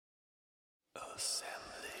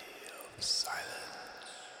Assembly of Silence.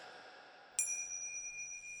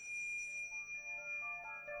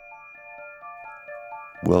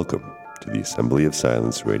 Welcome to the Assembly of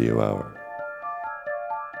Silence Radio Hour.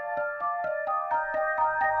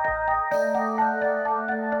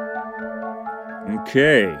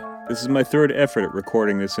 Okay, this is my third effort at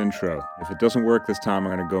recording this intro. If it doesn't work this time,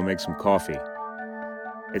 I'm going to go make some coffee.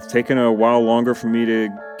 It's taken a while longer for me to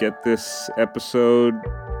get this episode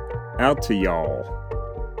out to y'all.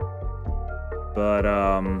 But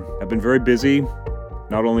I've been very busy,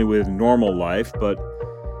 not only with normal life, but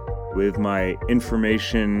with my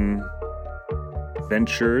information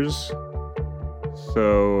ventures.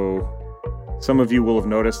 So some of you will have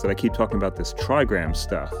noticed that I keep talking about this trigram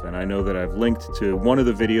stuff, and I know that I've linked to one of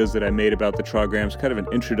the videos that I made about the trigrams, kind of an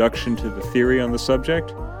introduction to the theory on the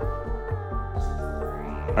subject.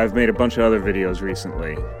 I've made a bunch of other videos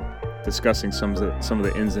recently discussing some of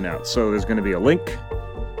the ins and outs. So there's going to be a link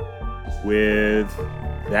with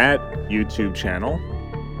that YouTube channel.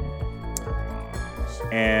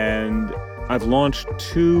 And I've launched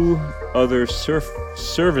two other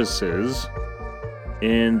services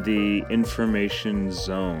in the information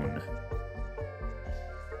zone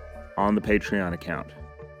on the Patreon account.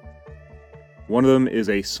 One of them is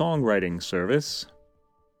a songwriting service.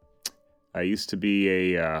 I used to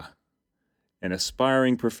be an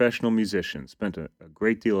aspiring professional musician, spent a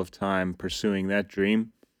great deal of time pursuing that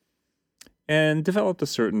dream, and developed a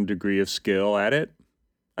certain degree of skill at it.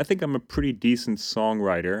 I think I'm a pretty decent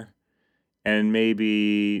songwriter, and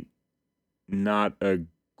maybe not a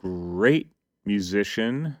great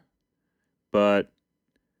musician, but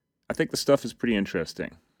I think the stuff is pretty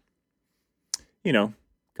interesting. You know,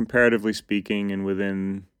 comparatively speaking, and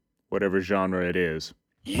within whatever genre it is.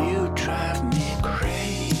 You drive me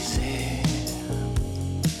crazy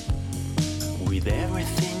with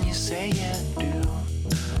everything you say and do,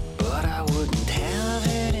 but I wouldn't have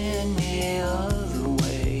it any other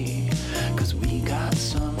way, 'cause we got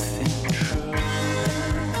something true.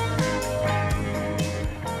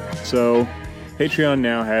 So, Patreon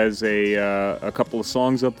now has a couple of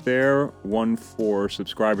songs up there, one for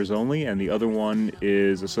subscribers only, and the other one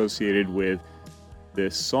is associated with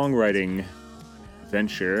this songwriting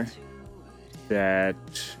venture that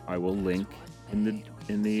I will link in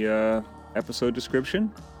the episode description.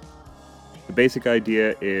 The basic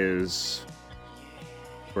idea is,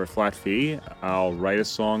 for a flat fee, I'll write a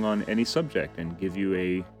song on any subject and give you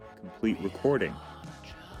a complete recording.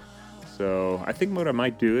 So I think what I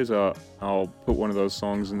might do is I'll put one of those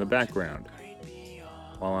songs in the background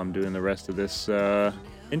while I'm doing the rest of this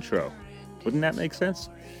intro. Wouldn't that make sense?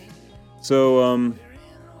 So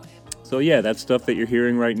yeah, that stuff that you're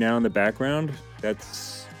hearing right now in the background,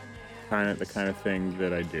 that's the kind of thing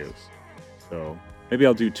that I do. So maybe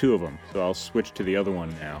I'll do two of them. So I'll switch to the other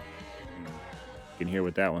one now. You can hear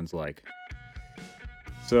what that one's like.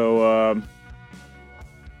 So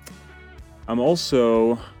I'm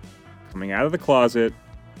also coming out of the closet.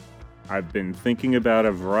 I've been thinking about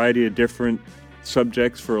a variety of different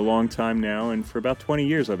subjects for a long time now, and for about 20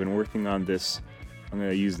 years I've been working on this, I'm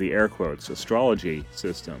going to use the air quotes, astrology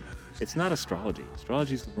system. It's not astrology.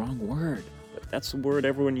 Astrology is the wrong word, but that's the word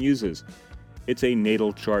everyone uses. It's a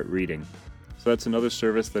natal chart reading. So that's another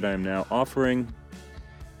service that I'm now offering.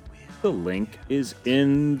 The link is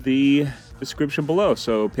in the description below.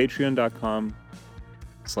 So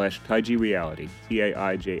patreon.com/TaijiReality,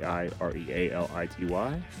 TaijiReality. If you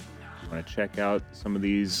want to check out some of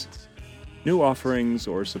these new offerings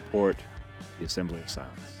or support the Assembly of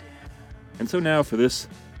Silence. And so now for this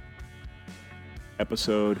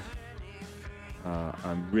episode,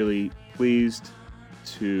 I'm really pleased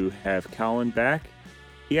to have Cahlen back.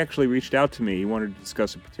 He actually reached out to me. He wanted to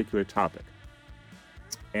discuss a particular topic.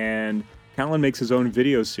 And Cahlen makes his own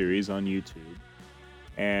video series on YouTube.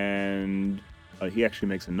 And he actually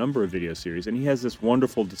makes a number of video series. And he has this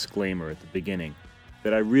wonderful disclaimer at the beginning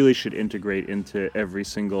that I really should integrate into every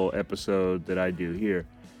single episode that I do here.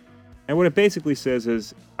 And what it basically says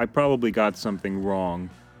is, I probably got something wrong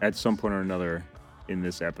at some point or another in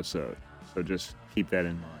this episode. So just keep that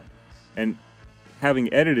in mind. And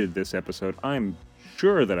having edited this episode, I'm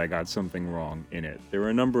sure that I got something wrong in it. There were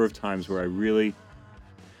a number of times where I really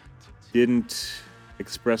didn't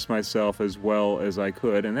express myself as well as I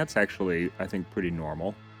could, and that's actually, I think, pretty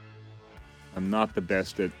normal. I'm not the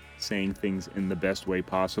best at saying things in the best way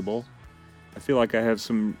possible. I feel like I have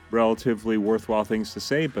some relatively worthwhile things to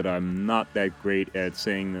say, but I'm not that great at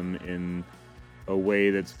saying them in a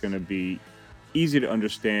way that's going to be easy to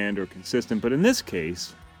understand or consistent. But in this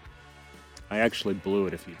case, I actually blew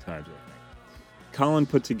it a few times, I think. Cahlen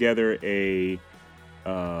put together a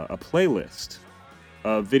playlist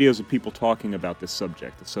videos of people talking about this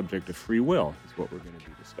subject. The subject of free will is what we're going to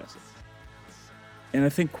be discussing. And I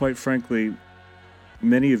think, quite frankly,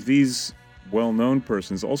 many of these well-known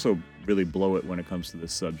persons also really blow it when it comes to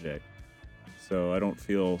this subject. So I don't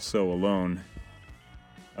feel so alone.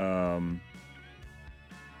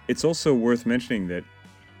 It's also worth mentioning that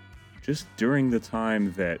just during the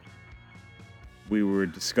time that we were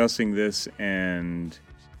discussing this and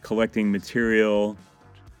collecting material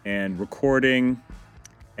and recording,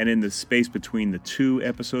 and in the space between the two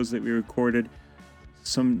episodes that we recorded,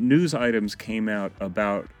 some news items came out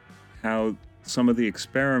about how some of the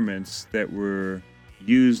experiments that were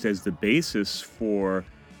used as the basis for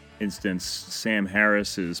instance, Sam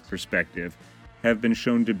Harris's perspective, have been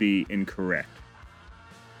shown to be incorrect.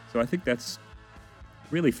 So I think that's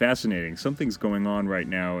really fascinating. Something's going on right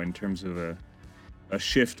now in terms of a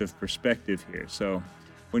shift of perspective here. So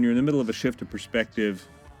when you're in the middle of a shift of perspective,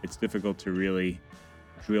 it's difficult to really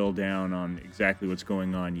drill down on exactly what's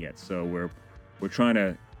going on yet. So we're trying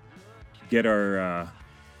to get our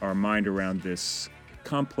mind around this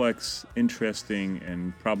complex, interesting,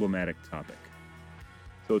 and problematic topic.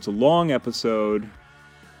 So it's a long episode,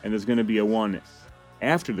 and there's going to be a one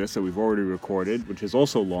after this that we've already recorded, which is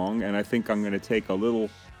also long, and I think I'm going to take a little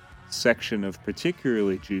section of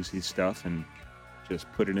particularly juicy stuff and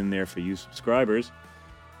just put it in there for you subscribers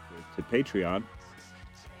to Patreon.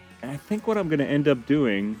 And I think what I'm going to end up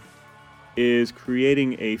doing is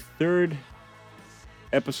creating a third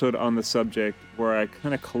episode on the subject where I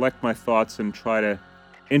kind of collect my thoughts and try to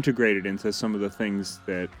integrate it into some of the things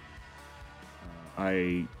that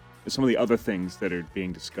some of the other things that are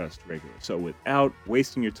being discussed regularly. So without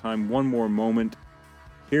wasting your time one more moment,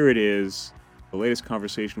 here it is, the latest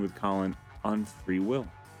conversation with Cahlen on free will.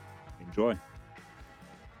 Enjoy.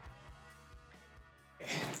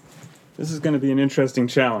 This is going to be an interesting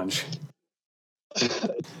challenge.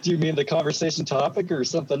 Do you mean the conversation topic or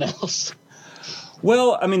something else?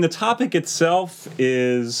 Well, I mean, the topic itself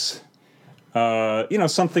is,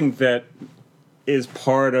 something that is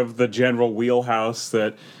part of the general wheelhouse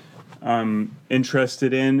that I'm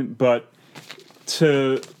interested in, but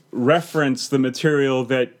to reference the material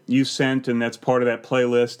that you sent and that's part of that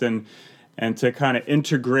playlist and to kind of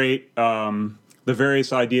integrate the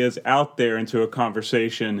various ideas out there into a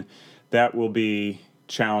conversation, that will be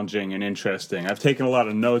challenging and interesting. I've taken a lot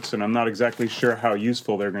of notes and I'm not exactly sure how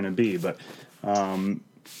useful they're going to be, but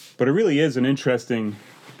it really is an interesting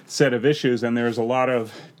set of issues, and there's a lot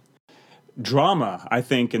of drama, I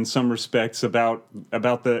think, in some respects about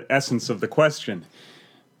the essence of the question.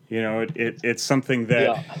 You know, it's something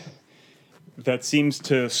that seems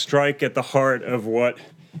to strike at the heart of what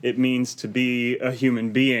it means to be a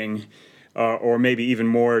human being, or maybe even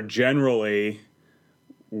more generally,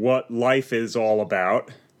 what life is all about.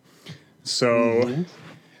 So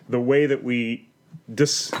the way that we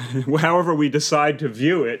however we decide to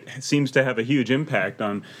view it seems to have a huge impact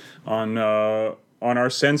on our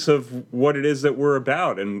sense of what it is that we're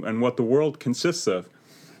about and what the world consists of.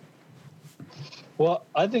 Well,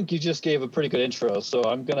 I think you just gave a pretty good intro, so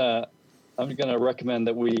I'm gonna recommend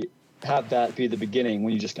that we have that be the beginning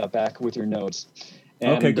when you just got back with your notes.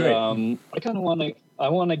 And, okay, great. I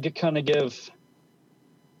want to give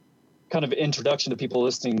kind of introduction to people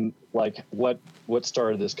listening, like what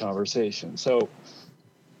started this conversation. So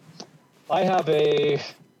I have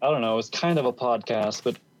it's kind of a podcast,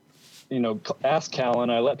 but Ask Cahlen.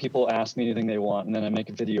 I let people ask me anything they want, and then I make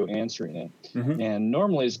a video answering it. Mm-hmm. And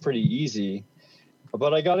normally it's pretty easy,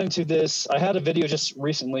 but I got into this. I had a video just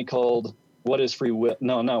recently called "What is Free Will?"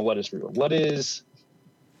 No, not "What is Free Will." What is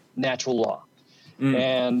natural law? Mm.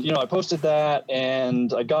 And I posted that,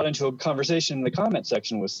 and I got into a conversation in the comment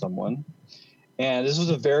section with someone. And this was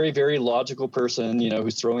a very, very logical person,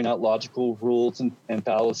 who's throwing out logical rules and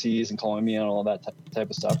fallacies and calling me on all that type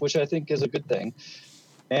of stuff, which I think is a good thing.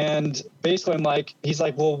 And basically he's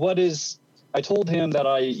like, well, I told him that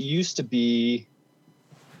I used to be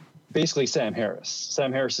basically Sam Harris.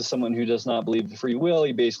 Sam Harris is someone who does not believe in free will.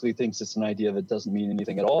 He basically thinks it's an idea that doesn't mean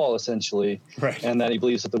anything at all, essentially. Right. And that he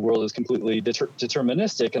believes that the world is completely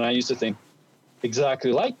deterministic. And I used to think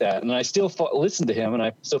exactly like that. And I still listen to him, and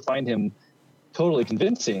I still find him totally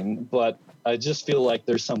convincing, but I just feel like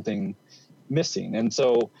there's something missing. And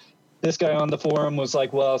so this guy on the forum was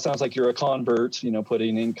like, well, it sounds like you're a convert,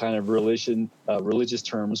 putting in kind of religious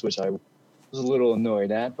terms, which I was a little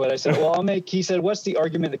annoyed at. But I said, well, he said, what's the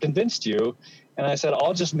argument that convinced you? And I said,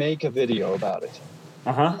 I'll just make a video about it.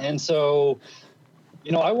 Uh-huh. And so,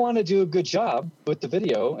 I want to do a good job with the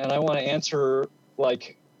video, and I want to answer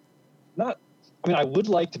I would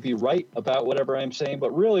like to be right about whatever I'm saying, but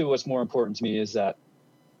really what's more important to me is that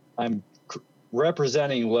I'm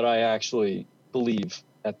representing what I actually believe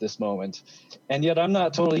at this moment. And yet I'm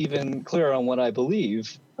not totally even clear on what I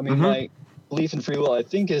believe. I mean, my belief in free will, I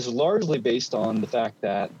think, is largely based on the fact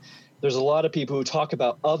that there's a lot of people who talk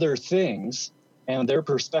about other things and their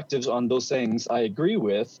perspectives on those things I agree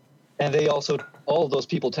with. And they also, all of those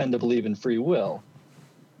people tend to believe in free will.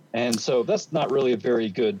 And so that's not really a very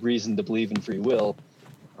good reason to believe in free will.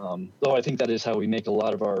 Though I think that is how we make a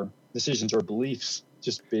lot of our decisions or beliefs,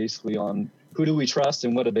 just basically on who do we trust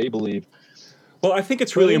and what do they believe. Well, I think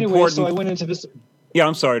it's really important. So I went into this. Yeah,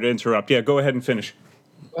 I'm sorry to interrupt. Yeah, go ahead and finish.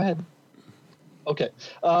 Go ahead. Okay.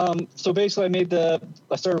 So basically,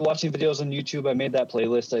 I started watching videos on YouTube. I made that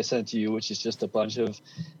playlist I sent to you, which is just a bunch of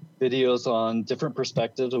videos on different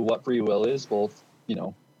perspectives of what free will is, both,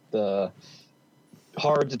 the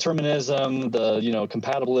hard determinism, the,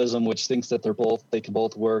 compatibilism, which thinks that they can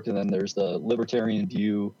both work. And then there's the libertarian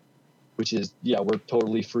view, which is, we're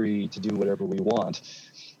totally free to do whatever we want.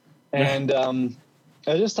 And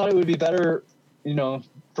I just thought it would be better,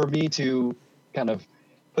 for me to kind of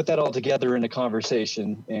put that all together in a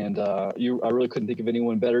conversation. And I really couldn't think of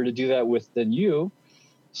anyone better to do that with than you.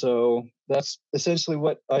 So that's essentially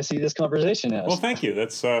what I see this conversation as. Well, thank you.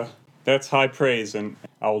 That's high praise, and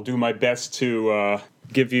I'll do my best to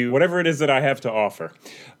give you whatever it is that I have to offer.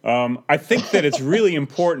 I think that it's really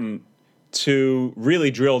important to really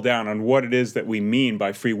drill down on what it is that we mean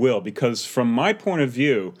by free will, because from my point of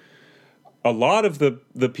view, a lot of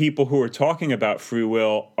the people who are talking about free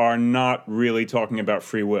will are not really talking about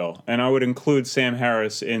free will, and I would include Sam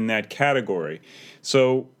Harris in that category.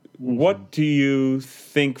 So what do you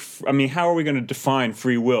think, how are we going to define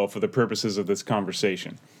free will for the purposes of this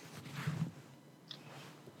conversation?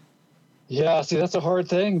 Yeah, see, that's a hard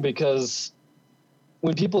thing, because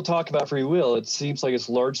when people talk about free will, it seems like it's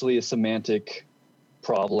largely a semantic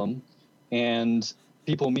problem, and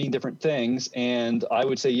people mean different things, and I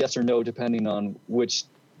would say yes or no depending on which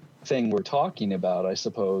thing we're talking about, I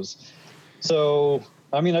suppose. So,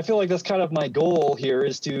 I feel like that's kind of my goal here,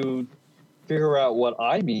 is to figure out what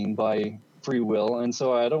I mean by free will, and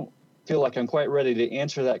so I don't feel like I'm quite ready to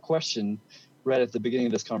answer that question right at the beginning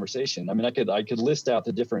of this conversation. I could list out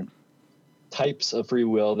the different types of free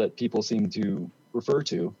will that people seem to refer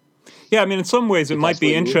to. Yeah, in some ways it might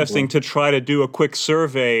be interesting to try to do a quick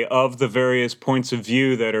survey of the various points of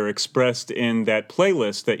view that are expressed in that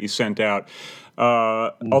playlist that you sent out,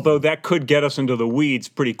 although that could get us into the weeds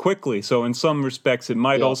pretty quickly. So in some respects it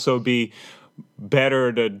might also be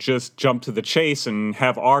better to just jump to the chase and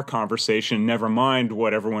have our conversation, never mind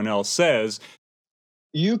what everyone else says.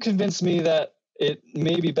 You convinced me that it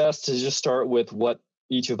may be best to just start with what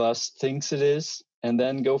each of us thinks it is and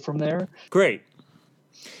then go from there. Great.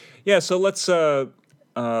 Yeah, so let's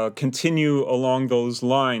continue along those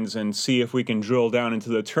lines and see if we can drill down into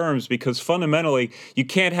the terms, because fundamentally you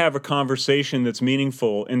can't have a conversation that's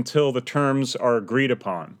meaningful until the terms are agreed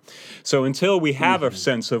upon. So until we have a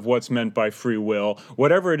sense of what's meant by free will,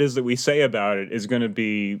 whatever it is that we say about it is going to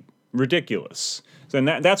be ridiculous. And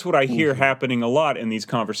that's what I hear happening a lot in these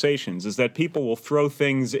conversations, is that people will throw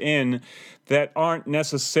things in that aren't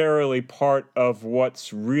necessarily part of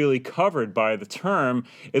what's really covered by the term,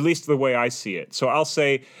 at least the way I see it. So I'll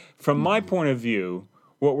say, from my point of view,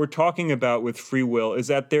 what we're talking about with free will is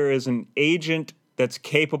that there is an agent that's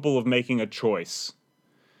capable of making a choice.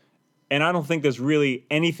 And I don't think there's really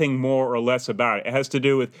anything more or less about it. It has to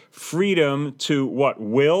do with freedom to what?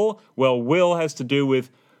 Will? Well, will has to do with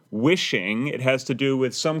wishing. It has to do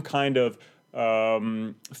with some kind of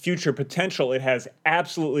future potential. It has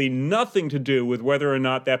absolutely nothing to do with whether or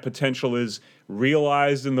not that potential is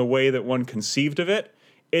realized in the way that one conceived of it.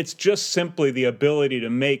 It's just simply the ability to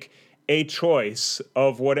make a choice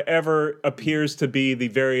of whatever appears to be the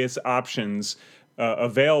various options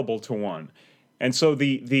available to one. And so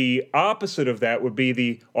the opposite of that would be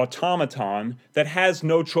the automaton that has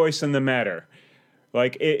no choice in the matter.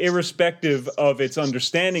 Like, irrespective of its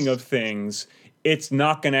understanding of things, it's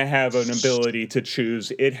not going to have an ability to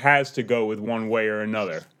choose. It has to go with one way or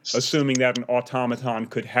another, assuming that an automaton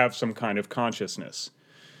could have some kind of consciousness,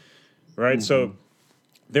 right? So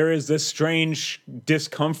there is this strange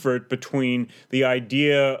discomfort between the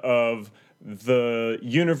idea of the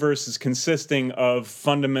universe is consisting of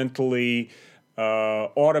fundamentally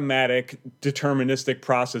automatic, deterministic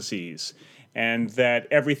processes, and that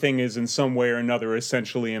everything is in some way or another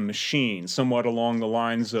essentially a machine, somewhat along the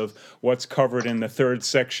lines of what's covered in the third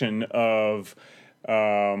section of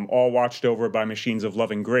All Watched Over by Machines of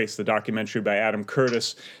Loving Grace, the documentary by Adam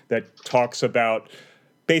Curtis that talks about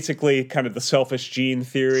basically kind of the selfish gene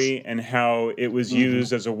theory and how it was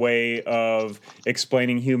used as a way of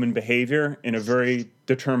explaining human behavior in a very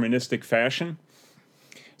deterministic fashion.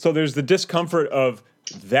 So there's the discomfort of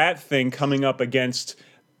that thing coming up against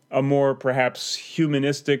a more perhaps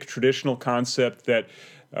humanistic traditional concept that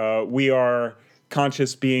we are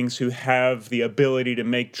conscious beings who have the ability to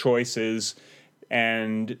make choices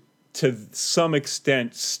and to some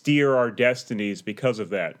extent steer our destinies because of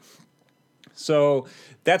that. So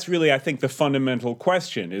that's really, I think, the fundamental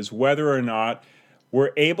question, is whether or not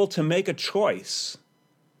we're able to make a choice.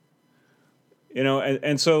 You know,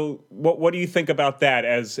 and so what do you think about that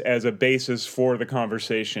as a basis for the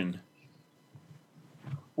conversation?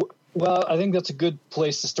 Well, I think that's a good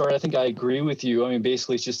place to start. I think I agree with you. I mean,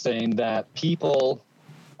 basically, it's just saying that people,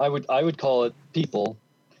 I would call it people,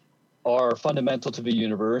 are fundamental to the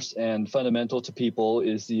universe, and fundamental to people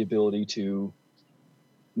is the ability to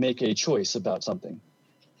make a choice about something.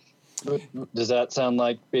 Does that sound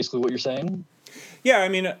like basically what you're saying? Yeah, I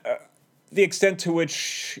mean, the extent to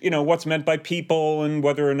which, you know, what's meant by people and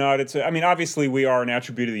whether or not it's, I mean, obviously we are an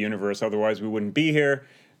attribute of the universe, otherwise we wouldn't be here.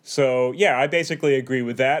 So, yeah, I basically agree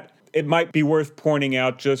with that. It might be worth pointing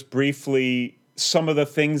out just briefly some of the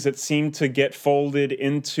things that seem to get folded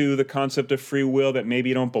into the concept of free will that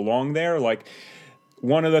maybe don't belong there. Like,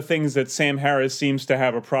 one of the things that Sam Harris seems to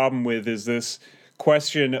have a problem with is this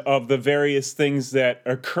question of the various things that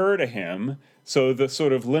occur to him. So the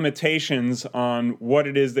sort of limitations on what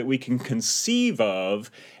it is that we can conceive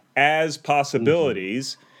of as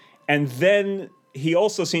possibilities. And then he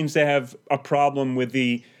also seems to have a problem with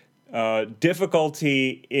the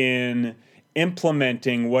difficulty in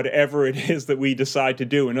implementing whatever it is that we decide to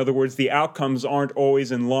do. In other words, the outcomes aren't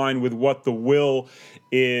always in line with what the will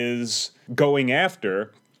is going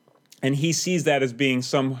after. And he sees that as being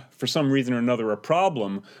for some reason or another, a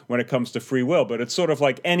problem when it comes to free will. But it's sort of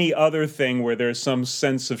like any other thing where there's some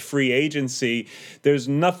sense of free agency. There's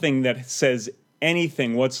nothing that says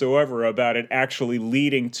anything whatsoever about it actually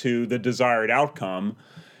leading to the desired outcome.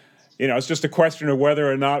 You know, it's just a question of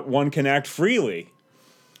whether or not one can act freely.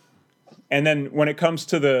 And then when it comes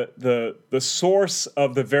to the source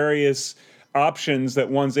of the various options that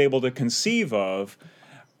one's able to conceive of,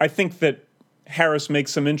 I think that Harris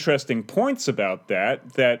makes some interesting points about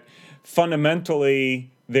that fundamentally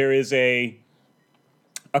there is a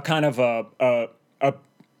kind of a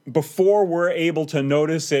before we're able to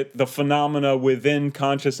notice it, the phenomena within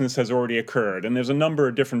consciousness has already occurred. And there's a number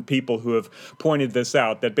of different people who have pointed this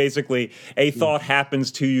out, that basically a thought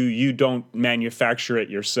happens to you, you don't manufacture it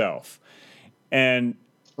yourself. And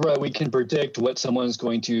right, we can predict what someone's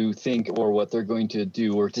going to think or what they're going to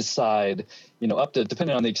do or decide, you know, up to,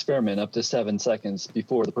 depending on the experiment, up to 7 seconds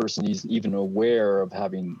before the person is even aware of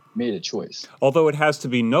having made a choice. Although it has to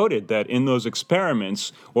be noted that in those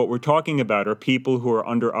experiments, what we're talking about are people who are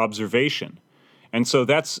under observation. And so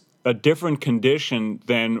that's a different condition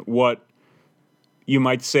than what you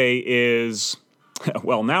might say is,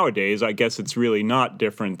 well, nowadays, I guess it's really not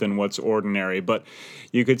different than what's ordinary, but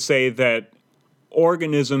you could say that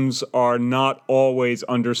organisms are not always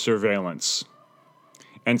under surveillance.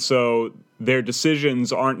 And so their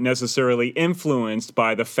decisions aren't necessarily influenced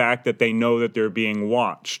by the fact that they know that they're being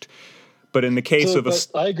watched. But in the case of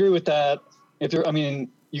I agree with that. If you're, I mean,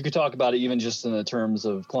 you could talk about it even just in the terms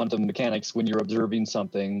of quantum mechanics. When you're observing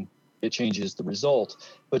something, it changes the result.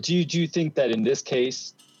 But do you think that in this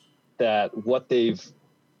case, that what they've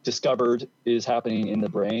discovered is happening in the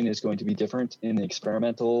brain is going to be different in the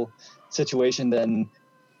experimental situation than,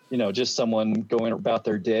 you know, just someone going about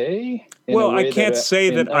their day? Well, I can't say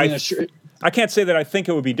that I can't say that I think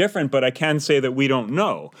it would be different, but I can say that we don't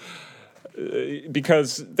know.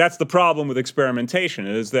 Because that's the problem with experimentation,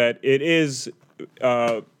 is that it is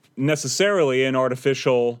necessarily an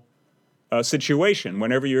artificial situation.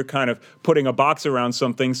 Whenever you're kind of putting a box around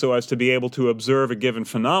something so as to be able to observe a given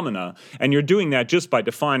phenomena, and you're doing that just by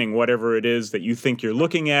defining whatever it is that you think you're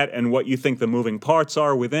looking at and what you think the moving parts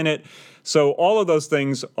are within it. So all of those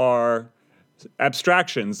things are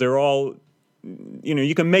abstractions. They're all, you know,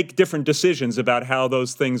 you can make different decisions about how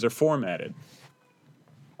those things are formatted.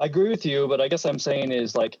 I agree with you, but I guess I'm saying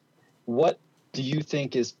is, like, what do you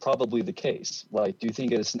think is probably the case? Like, do you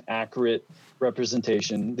think it's an accurate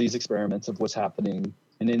representation, these experiments, of what's happening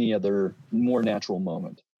in any other more natural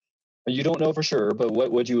moment? You don't know for sure, but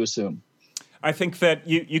what would you assume? I think that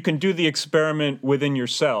you can do the experiment within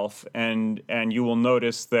yourself, and you will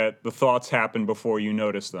notice that the thoughts happen before you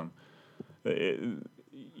notice them.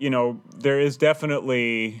 You know, there is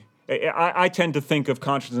definitely, I tend to think of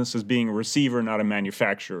consciousness as being a receiver, not a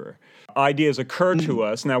manufacturer. Ideas occur to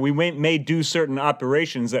us. Now, we may do certain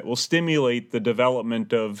operations that will stimulate the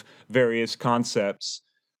development of various concepts,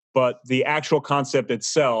 but the actual concept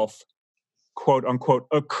itself, quote unquote,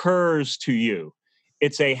 occurs to you.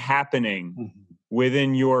 It's a happening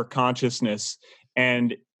within your consciousness,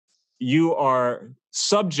 and you are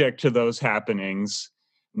subject to those happenings,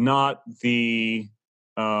 not the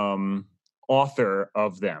author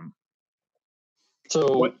of them.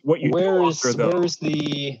 So what you where's author, though,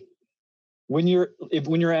 the when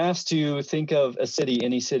you're asked to think of a city,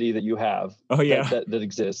 any city that you have that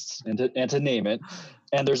exists, and to name it,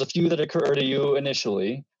 and there's a few that occur to you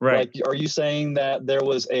initially, right? Like, are you saying that there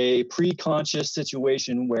was a pre-conscious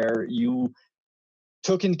situation where you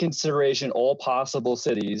took in consideration all possible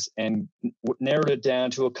cities and narrowed it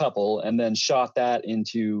down to a couple, and then shot that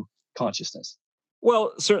into consciousness?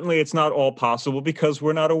 Well, certainly it's not all possible because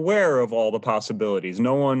we're not aware of all the possibilities.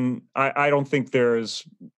 No one, I don't think there's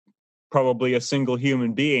probably a single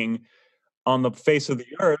human being on the face of the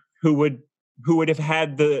earth who would have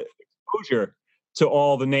had the exposure to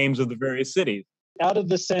all the names of the various cities. Out of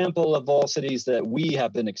the sample of all cities that we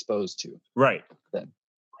have been exposed to. Right. Then.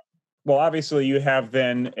 Well, obviously you have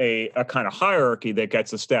then a kind of hierarchy that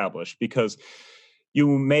gets established because you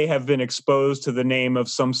may have been exposed to the name of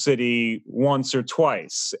some city once or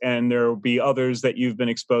twice, and there will be others that you've been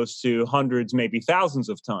exposed to hundreds, maybe thousands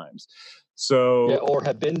of times. So, yeah, or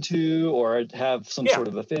have been to, or have some sort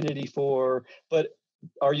of affinity for. But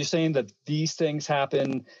are you saying that these things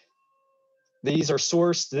happen? These are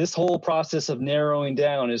sourced. This whole process of narrowing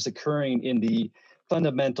down is occurring in the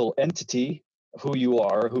fundamental entity, who you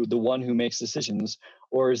are, the one who makes decisions,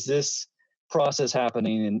 or is this process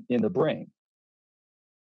happening in the brain?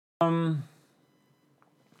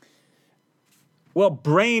 Well,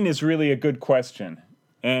 brain is really a good question.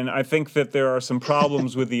 And I think that there are some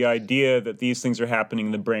problems with the idea that these things are happening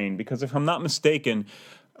in the brain, because if I'm not mistaken,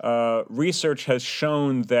 research has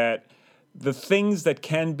shown that the things that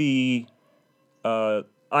can be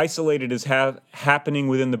isolated as happening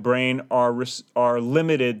within the brain are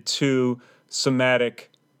limited to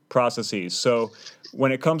somatic processes. So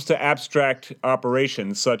when it comes to abstract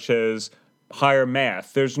operations such as higher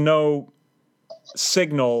math, there's no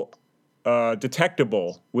signal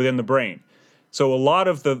detectable within the brain. So a lot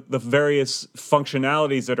of the various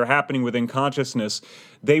functionalities that are happening within consciousness,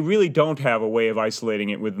 they really don't have a way of isolating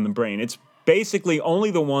it within the brain. It's basically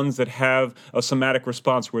only the ones that have a somatic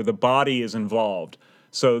response where the body is involved.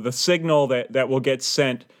 So the signal that will get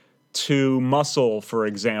sent to muscle, for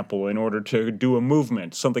example, in order to do a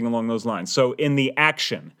movement, something along those lines. So in the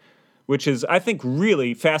action, which is, I think,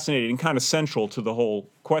 really fascinating and kind of central to the whole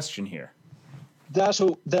question here. That's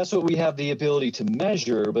what we have the ability to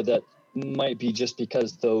measure, but that might be just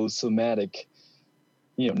because those somatic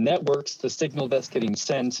networks, the signal that's getting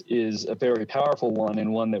sent is a very powerful one,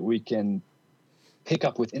 and one that we can pick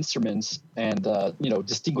up with instruments and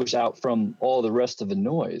distinguish out from all the rest of the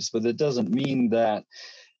noise. But it doesn't mean that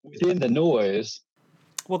within the noise.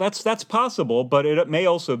 Well, that's possible, but it may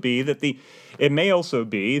also be that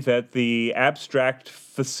the abstract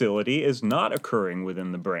facility is not occurring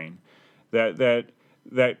within the brain. That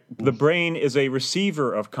the brain is a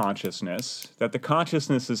receiver of consciousness, that the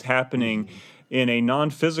consciousness is happening in a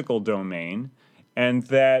non-physical domain, and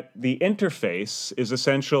that the interface is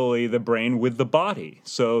essentially the brain with the body.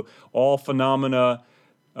 So all phenomena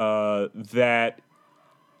that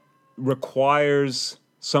requires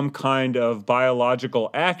some kind of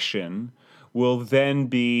biological action will then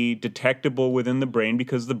be detectable within the brain,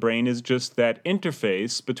 because the brain is just that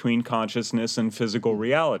interface between consciousness and physical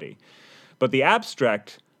reality. But the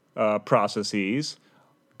abstract processes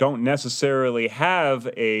don't necessarily have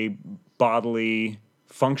a bodily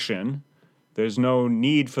function. There's no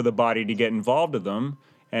need for the body to get involved in them.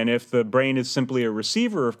 And if the brain is simply a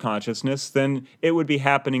receiver of consciousness, then it would be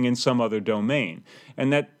happening in some other domain.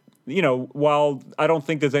 And that, while I don't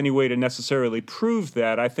think there's any way to necessarily prove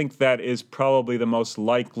that, I think that is probably the most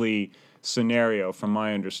likely scenario from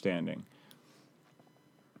my understanding.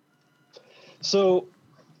 So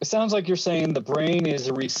it sounds like you're saying the brain is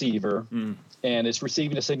a receiver, and it's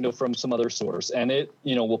receiving a signal from some other source, and it,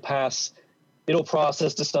 it'll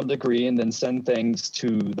process to some degree and then send things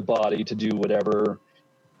to the body to do whatever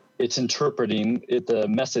it's interpreting the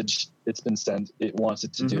message it's been sent, it wants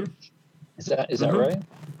it to do. Is that right?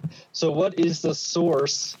 So what is the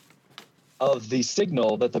source of the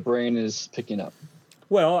signal that the brain is picking up?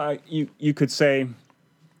 Well, you could say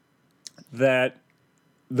that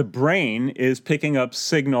the brain is picking up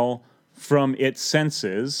signal from its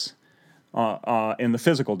senses in the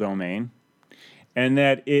physical domain, and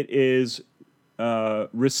that it is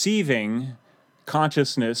receiving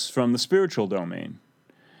consciousness from the spiritual domain.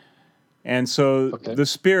 And so the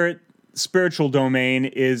spiritual domain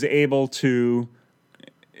is able to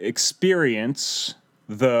experience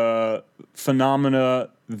the phenomena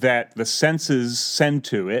that the senses send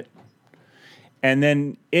to it, and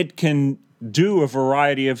then it can do a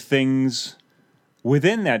variety of things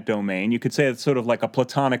within that domain. You could say it's sort of like a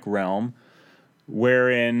Platonic realm,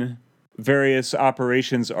 wherein various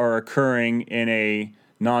operations are occurring in a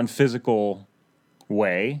non-physical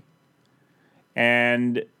way,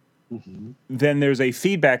 and then there's a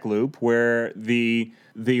feedback loop where the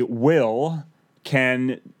will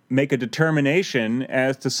can make a determination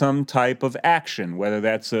as to some type of action, whether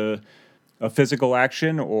that's a physical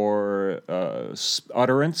action or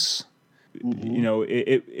utterance. You know,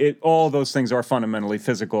 it all those things are fundamentally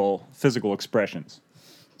physical expressions.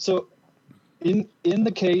 So, in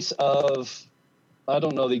the case of, I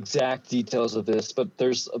don't know the exact details of this, but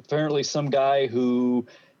there's apparently some guy who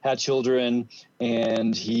had children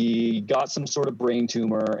and he got some sort of brain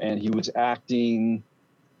tumor and he was acting,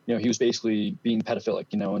 he was basically being pedophilic,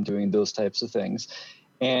 and doing those types of things.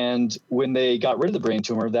 And when they got rid of the brain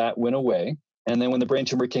tumor, that went away. And then when the brain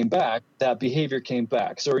tumor came back, that behavior came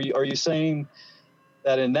back. So are you saying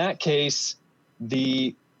that in that case,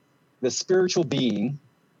 the spiritual being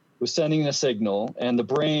was sending a signal and the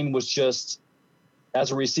brain was just,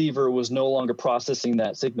 as a receiver, was no longer processing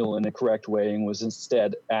that signal in a correct way and was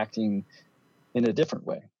instead acting in a different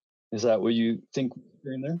way? Is that what you think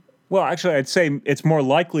you're in there? Well, actually, I'd say it's more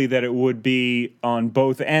likely that it would be on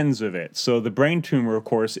both ends of it. So the brain tumor, of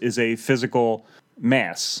course, is a physical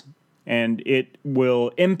mass, and it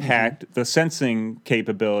will impact the sensing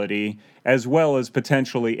capability as well as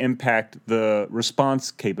potentially impact the response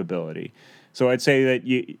capability. So I'd say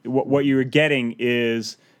that what you're getting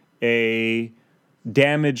is a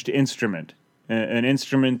damaged instrument, an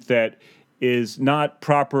instrument that is not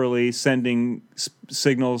properly sending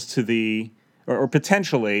signals to the, or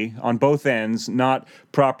potentially on both ends, not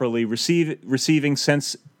properly receiving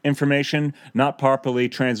sense information, not properly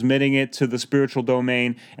transmitting it to the spiritual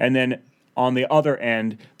domain, and then on the other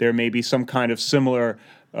end, there may be some kind of similar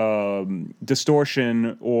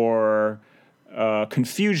distortion or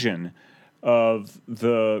confusion of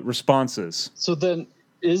the responses. So then,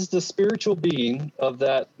 is the spiritual being of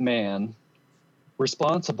that man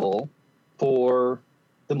responsible for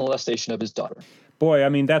the molestation of his daughter? Boy, I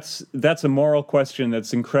mean, that's a moral question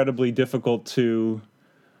that's incredibly difficult to,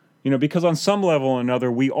 because on some level or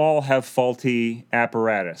another, we all have faulty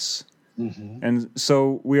apparatus. And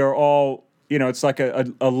so we are all, it's like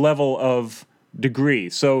a level of degree.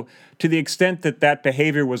 So to the extent that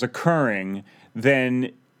behavior was occurring,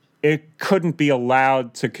 then it couldn't be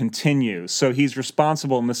allowed to continue. So he's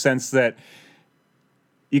responsible in the sense that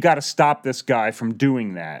you got to stop this guy from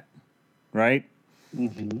doing that, right?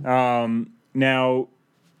 Now,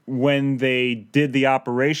 when they did the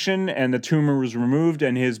operation and the tumor was removed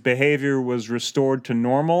and his behavior was restored to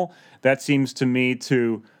normal, that seems to me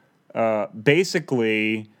to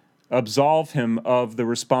basically absolve him of the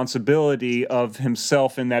responsibility of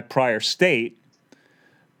himself in that prior state.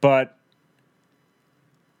 But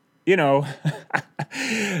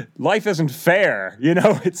life isn't fair.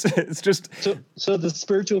 It's just. So the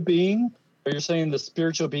spiritual being, are you saying the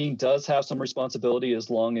spiritual being does have some responsibility as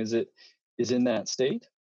long as it is in that state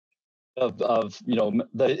of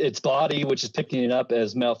its body, which is picking it up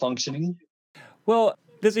as malfunctioning? Well,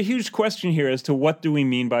 there's a huge question here as to what do we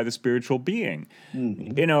mean by the spiritual being.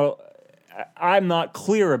 I'm not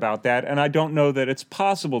clear about that, and I don't know that it's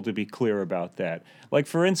possible to be clear about that. Like,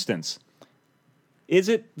 for instance, is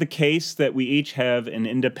it the case that we each have an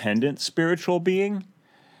independent spiritual being?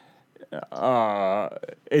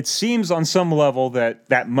 It seems on some level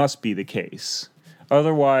that must be the case.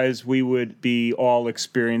 Otherwise, we would be all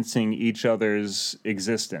experiencing each other's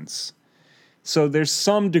existence. So there's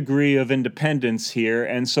some degree of independence here,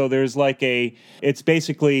 and so there's it's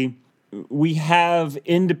basically, we have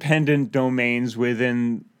independent domains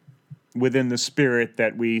within the spirit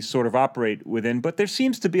that we sort of operate within, but there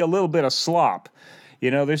seems to be a little bit of slop.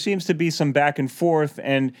 There seems to be some back and forth,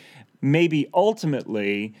 and maybe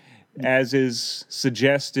ultimately, as is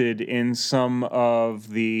suggested in some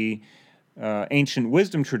of the ancient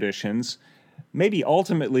wisdom traditions, maybe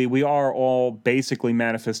ultimately we are all basically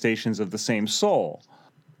manifestations of the same soul,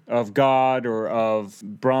 of God or of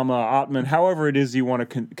Brahma, Atman, however it is you want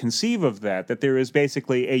to conceive of that there is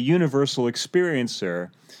basically a universal experiencer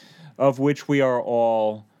of which we are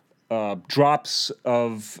all drops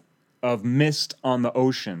of of mist on the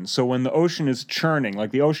ocean. So when the ocean is churning,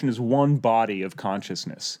 like the ocean is one body of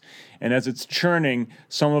consciousness, and as it's churning,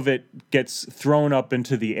 some of it gets thrown up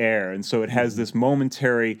into the air, and so it has this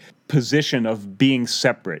momentary position of being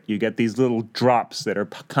separate. You get these little drops that are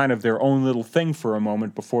kind of their own little thing for a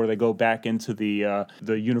moment before they go back into the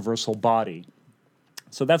universal body.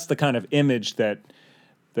 So that's the kind of image that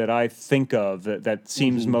I think of that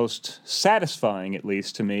seems most satisfying, at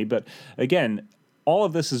least to me. But again, all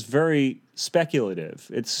of this is very speculative.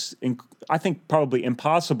 It's, I think, probably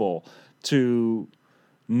impossible to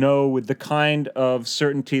know with the kind of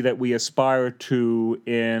certainty that we aspire to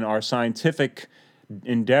in our scientific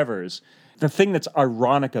endeavors. The thing that's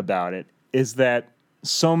ironic about it is that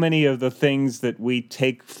so many of the things that we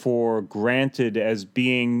take for granted as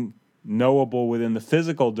being knowable within the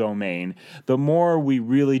physical domain, the more we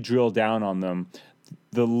really drill down on them,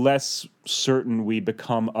 the less certain we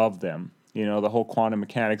become of them. You know, the whole quantum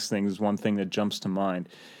mechanics thing is one thing that jumps to mind.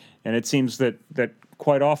 And it seems that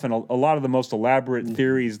quite often a lot of the most elaborate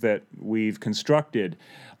theories that we've constructed,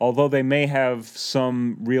 although they may have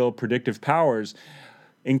some real predictive powers,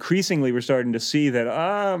 increasingly we're starting to see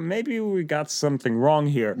that maybe we got something wrong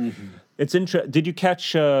here. It's Did you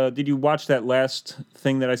catch? Did you watch that last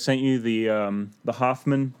thing that I sent you? The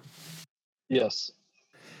Hoffman. Yes.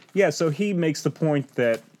 Yeah. So he makes the point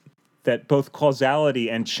that both causality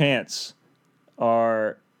and chance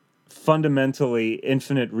are fundamentally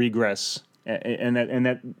infinite regress, and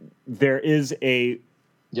that there is a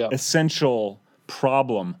essential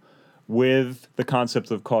problem with the concepts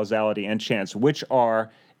of causality and chance, which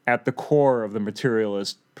are at the core of the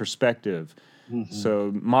materialist perspective.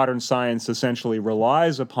 So modern science essentially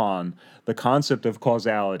relies upon the concept of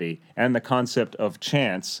causality and the concept of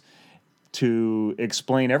chance to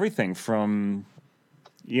explain everything from,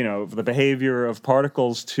 you know, the behavior of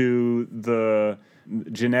particles to the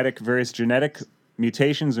various genetic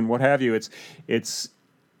mutations and what have you. It's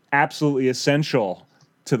absolutely essential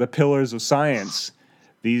to the pillars of science,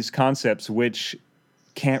 these concepts which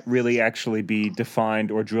can't really actually be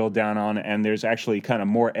defined or drilled down on, and there's actually kind of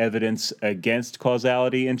more evidence against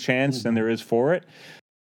causality and chance than there is for it.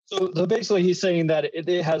 So basically he's saying that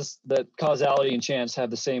it has that causality and chance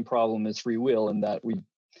have the same problem as free will, and that we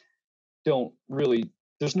don't really,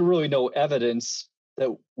 there's really no evidence that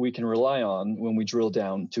we can rely on when we drill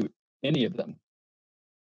down to any of them.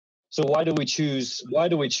 So why do we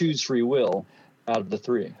choose free will out of the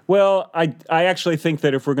three? Well, I actually think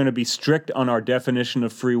that if we're going to be strict on our definition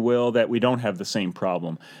of free will, that we don't have the same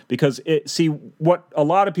problem. Because what a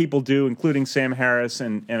lot of people do, including Sam Harris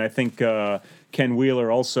and I think Ken Wheeler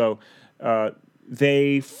also,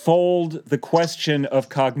 they fold the question of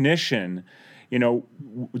cognition. You know,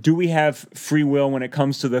 do we have free will when it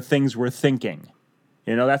comes to the things we're thinking?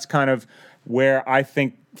 You know, that's kind of where I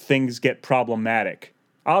think things get problematic.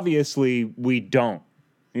 Obviously, we don't.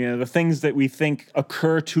 You know, the things that we think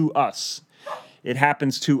occur to us, it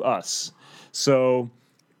happens to us. So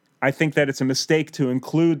I think that it's a mistake to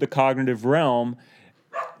include the cognitive realm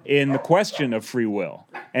in the question of free will.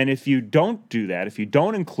 And if you don't do that, if you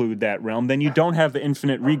don't include that realm, then you don't have the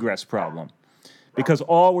infinite regress problem. Because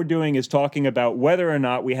all we're doing is talking about whether or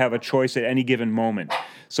not we have a choice at any given moment.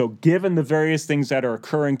 So given the various things that are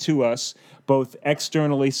occurring to us, both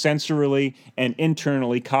externally, sensorily, and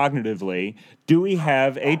internally, cognitively, do we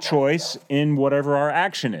have a choice in whatever our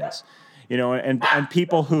action is? You know, and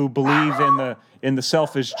people who believe in the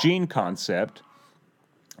selfish gene concept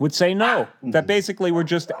would say no, that basically we're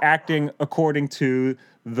just acting according to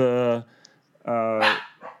the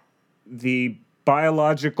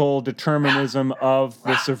biological determinism of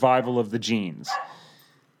the survival of the genes.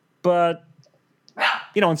 But,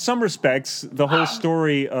 you know, in some respects, the whole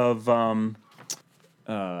story of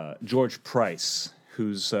George Price,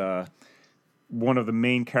 who's one of the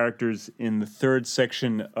main characters in the third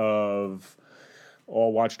section of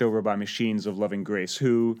All Watched Over by Machines of Loving Grace,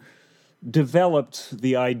 who developed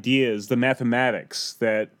the ideas, the mathematics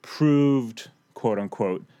that proved, quote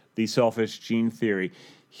unquote, the selfish gene theory.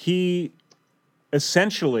 He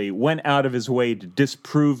essentially went out of his way to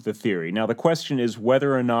disprove the theory. Now, the question is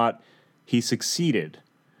whether or not he succeeded.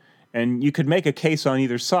 And you could make a case on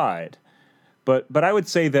either side. But I would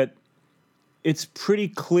say that it's pretty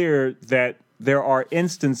clear that there are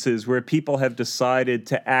instances where people have decided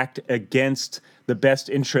to act against the best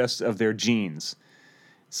interests of their genes.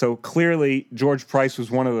 So clearly, George Price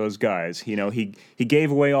was one of those guys. You know, he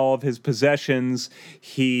gave away all of his possessions.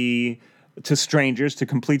 To strangers, to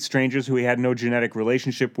complete strangers who he had no genetic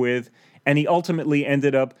relationship with, and he ultimately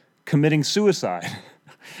ended up committing suicide.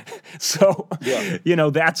 So, you know,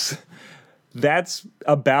 that's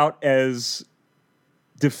about as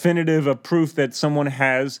definitive of proof that someone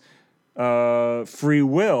has free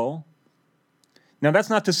will. Now, that's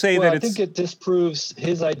not to say Well, that I think it disproves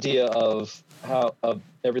his idea of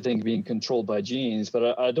everything being controlled by genes,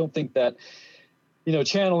 but I don't think that,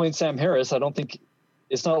 channeling Sam Harris, I don't think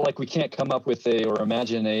it's not like we can't come up with or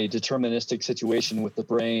imagine a deterministic situation with the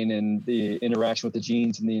brain and the interaction with the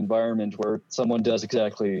genes and the environment where someone does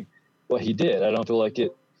exactly what he did. I don't feel like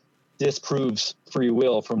it disproves free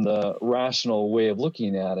will from the rational way of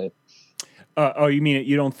looking at it. You mean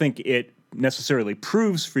you don't think it necessarily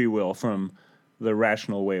proves free will from the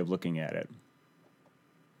rational way of looking at it?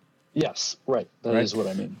 Yes, right. That is what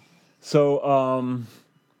I mean. So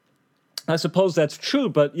I suppose that's true,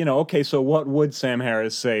 but, okay, so what would Sam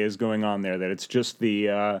Harris say is going on there? That it's just the...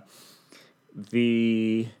 Well,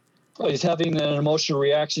 he's having an emotional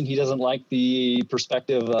reaction. He doesn't like the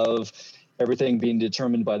perspective of everything being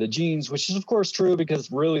determined by the genes, which is, of course, true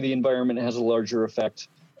because really the environment has a larger effect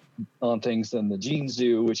on things than the genes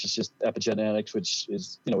do, which is just epigenetics, which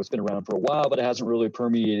is, it's been around for a while, but it hasn't really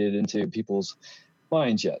permeated into people's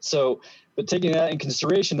minds yet. So, but taking that in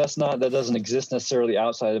consideration, that doesn't exist necessarily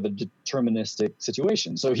outside of a deterministic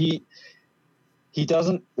situation. So he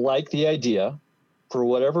doesn't like the idea for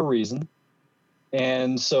whatever reason.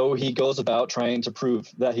 And so he goes about trying to prove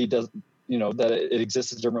that he does, that it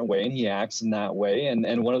exists a different way, and he acts in that way.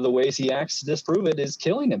 And one of the ways he acts to disprove it is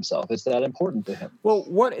killing himself. It's that important to him. Well,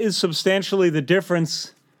 what is substantially the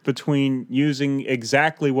difference between using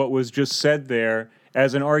exactly what was just said there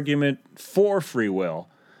as an argument for free will?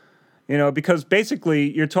 Because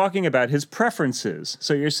basically you're talking about his preferences.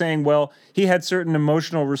 So you're saying, well, he had certain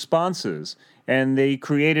emotional responses, and they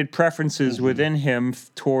created preferences within him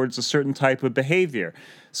towards a certain type of behavior.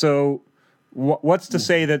 So what's to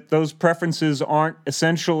say that those preferences aren't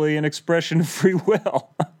essentially an expression of free will?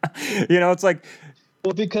 It's like...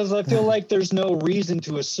 Well, because I feel like there's no reason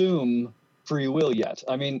to assume free will yet.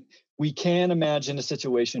 I mean, we can imagine a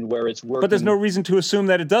situation where it's working. But there's no reason to assume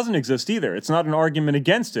that it doesn't exist either. It's not an argument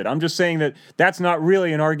against it. I'm just saying that that's not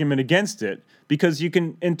really an argument against it, because you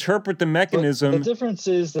can interpret the mechanism. But the difference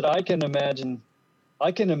is that I can imagine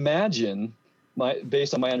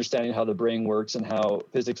based on my understanding of how the brain works and how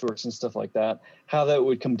physics works and stuff like that, how that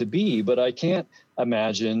would come to be. But I can't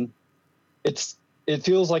imagine it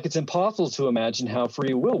feels like it's impossible to imagine how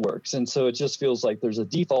free will works. And so it just feels like there's a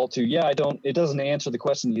default to, it doesn't answer the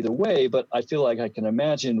question either way, but I feel like I can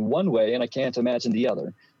imagine one way and I can't imagine the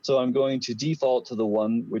other. So I'm going to default to the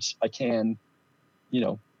one which I can,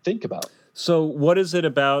 think about. So what is it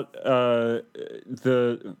about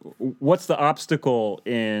what's the obstacle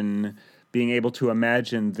in being able to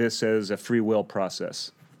imagine this as a free will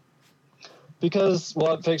process? Because,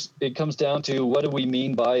 it comes down to what do we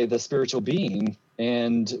mean by the spiritual being?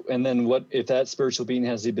 And then what if that spiritual being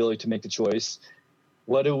has the ability to make the choice?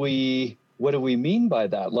 What do we mean by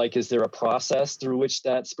that? Like, is there a process through which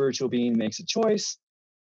that spiritual being makes a choice?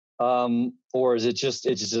 Or is it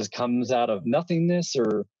just comes out of nothingness,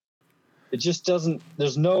 or it just doesn't,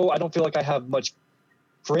 I don't feel like I have much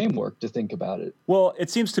framework to think about it. Well,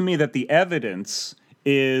 it seems to me that the evidence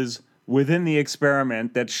is within the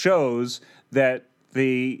experiment that shows that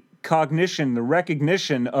the cognition, the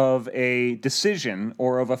recognition of a decision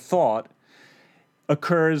or of a thought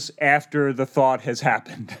occurs after the thought has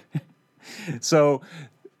happened. So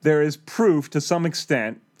there is proof to some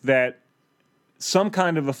extent that some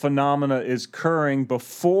kind of a phenomena is occurring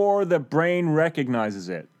before the brain recognizes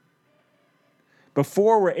it,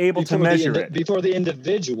 before we're able to measure it. Before the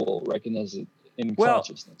individual recognizes it in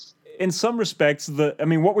consciousness. In some respects,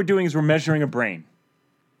 what we're doing is we're measuring a brain,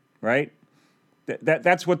 right?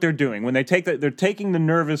 That's what they're doing. When they're taking the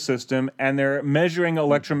nervous system and they're measuring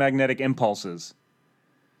electromagnetic impulses.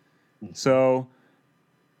 So,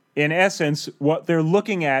 in essence, what they're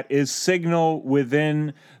looking at is signal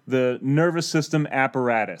within the nervous system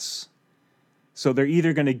apparatus. So they're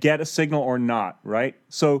either going to get a signal or not, right?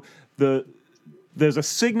 So there's a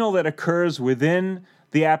signal that occurs within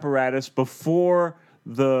the apparatus before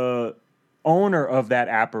the owner of that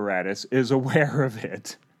apparatus is aware of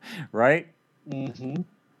it, right? Mm-hmm.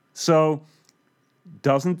 So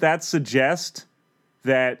doesn't that suggest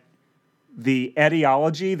that the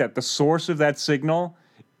etiology, that the source of that signal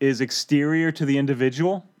is exterior to the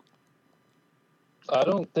individual? I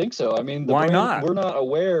don't think so. I mean, why not? We're not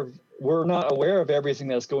aware of everything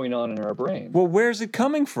that's going on in our brain. Well, where's it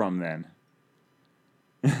coming from then?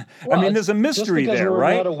 There's a mystery there,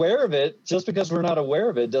 right? Just because we're not aware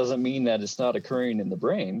of it doesn't mean that it's not occurring in the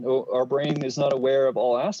brain. Our brain is not aware of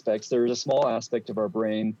all aspects. There is a small aspect of our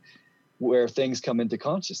brain where things come into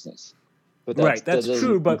consciousness. But that's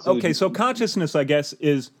true. But okay, so consciousness, I guess,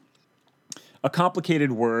 is a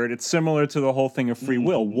complicated word. It's similar to the whole thing of free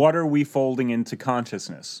will. What are we folding into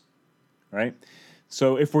consciousness, right?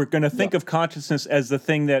 So if we're going to think of consciousness as the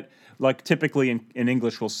thing that, like typically in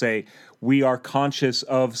English we'll say, we are conscious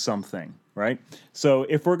of something, right? So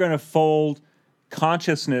if we're going to fold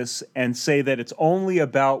consciousness and say that it's only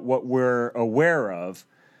about what we're aware of,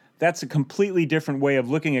 that's a completely different way of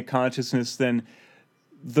looking at consciousness than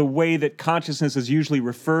the way that consciousness is usually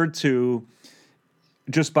referred to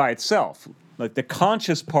just by itself. Like the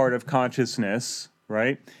conscious part of consciousness,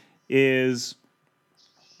 right, is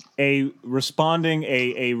a responding,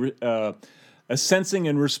 a sensing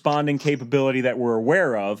and responding capability that we're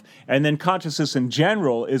aware of, and then consciousness in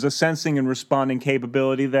general is a sensing and responding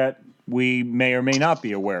capability that we may or may not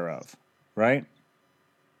be aware of, right?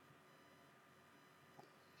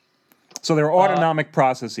 So there are autonomic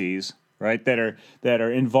processes, right, that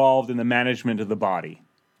are involved in the management of the body.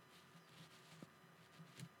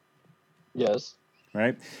 Yes.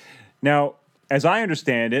 Right? Now, as I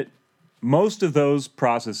understand it, most of those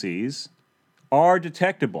processes are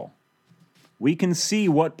detectable. We can see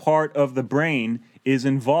what part of the brain is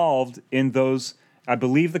involved in those. I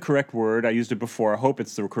believe the correct word, I used it before, I hope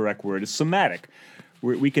it's the correct word, is somatic.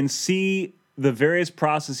 We can see the various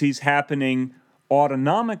processes happening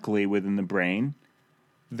autonomically within the brain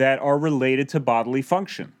that are related to bodily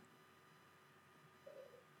function.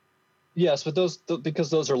 Yes, but because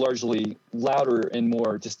those are largely louder and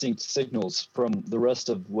more distinct signals from the rest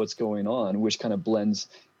of what's going on, which kind of blends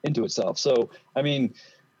into itself. So, I mean,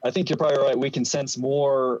 I think you're probably right. We can sense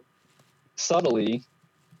more subtly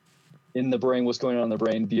in the brain what's going on in the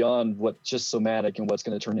brain beyond what's just somatic and what's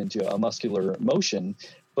going to turn into a muscular motion.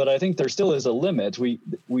 But I think there still is a limit.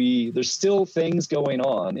 There's still things going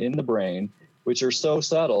on in the brain which are so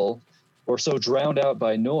subtle or so drowned out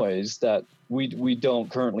by noise that we don't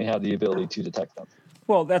currently have the ability to detect them.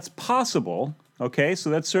 Well, that's possible. Okay, so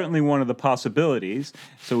that's certainly one of the possibilities.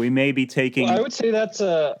 So we may be taking. Well, I would say that's.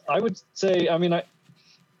 I mean, I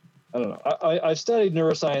don't know. I've studied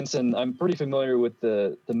neuroscience, and I'm pretty familiar with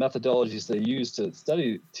the methodologies they use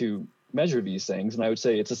to measure these things. And I would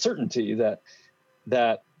say it's a certainty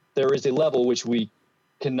that there is a level which we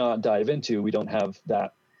cannot dive into. We don't have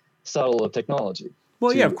that subtle of technology.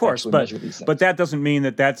 Well, yeah, of course, but that doesn't mean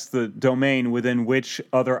that that's the domain within which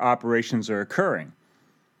other operations are occurring.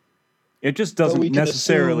 It just doesn't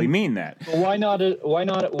necessarily mean that. But why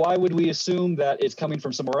not? Why would we assume that it's coming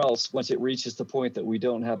from somewhere else once it reaches the point that we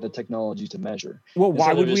don't have the technology to measure? Well,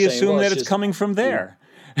 why would we assume that it's coming from there?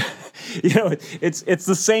 It's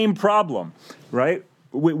the same problem, right?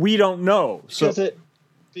 We don't know.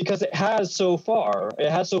 Because it has so far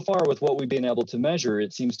with what we've been able to measure,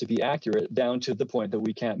 it seems to be accurate down to the point that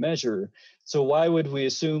we can't measure. So why would we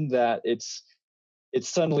assume that it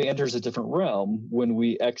suddenly enters a different realm when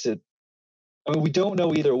we exit? I mean, we don't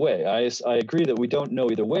know either way. I agree that we don't know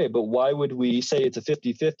either way, but why would we say it's a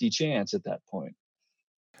 50-50 chance at that point?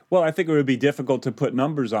 Well, I think it would be difficult to put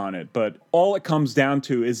numbers on it, but all it comes down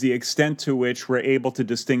to is the extent to which we're able to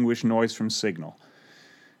distinguish noise from signal.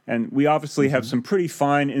 And we obviously have some pretty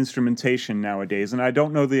fine instrumentation nowadays, and I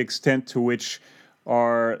don't know the extent to which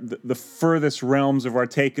the furthest realms of our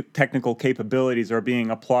technical capabilities are being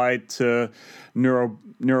applied to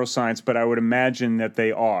neuroscience, but I would imagine that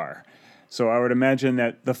they are. So I would imagine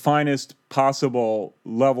that the finest possible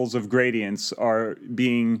levels of gradients are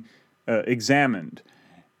being examined.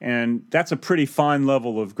 And that's a pretty fine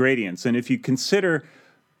level of gradients. And if you consider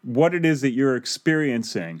what it is that you're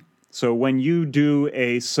experiencing, so when you do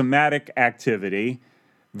a somatic activity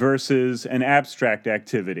versus an abstract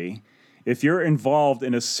activity, if you're involved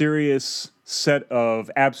in a serious set of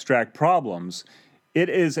abstract problems, it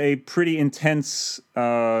is a pretty intense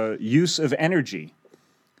use of energy.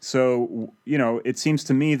 So, it seems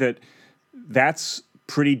to me that that's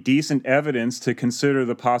pretty decent evidence to consider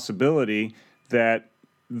the possibility that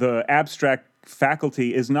the abstract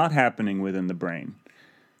faculty is not happening within the brain.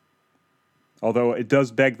 Although it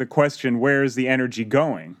does beg the question, where is the energy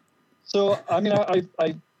going? So, I mean,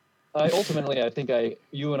 I ultimately, I think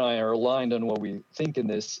you and I are aligned on what we think in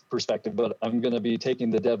this perspective, but I'm going to be taking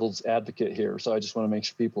the devil's advocate here. So I just want to make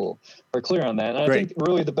sure people are clear on that. And I think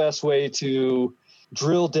really the best way to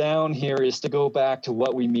drill down here is to go back to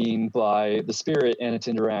what we mean by the spirit and its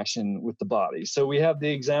interaction with the body. So we have the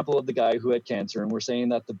example of the guy who had cancer, and we're saying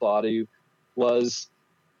that the body was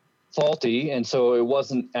faulty, and so it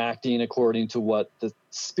wasn't acting according to what the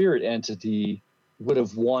spirit entity would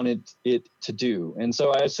have wanted it to do. And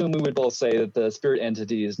so I assume we would both say that the spirit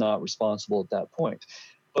entity is not responsible at that point.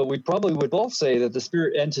 but we probably would both say that the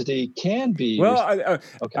spirit entity can be. Well,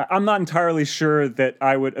 Okay. I'm not entirely sure that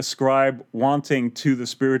I would ascribe wanting to the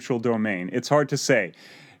spiritual domain. It's hard to say.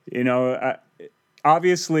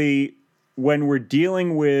 Obviously, when we're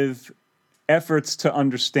dealing with efforts to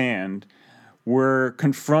understand, we're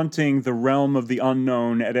confronting the realm of the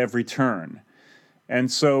unknown at every turn. And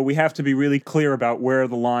so we have to be really clear about where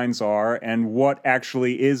the lines are and what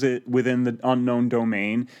actually is it within the unknown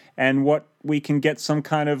domain and what we can get some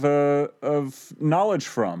kind of knowledge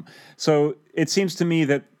from. So it seems to me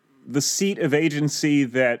that the seat of agency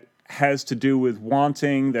that has to do with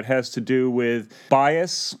wanting, that has to do with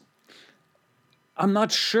bias, I'm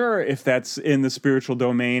not sure if that's in the spiritual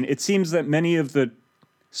domain. It seems that many of the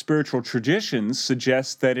spiritual traditions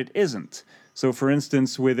suggest that it isn't. So, for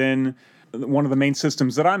instance, within one of the main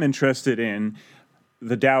systems that I'm interested in,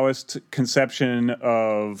 the Taoist conception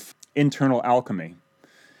of internal alchemy,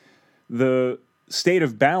 the state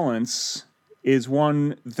of balance is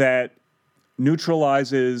one that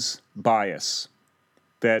neutralizes bias,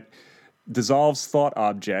 that dissolves thought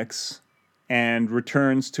objects and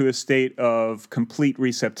returns to a state of complete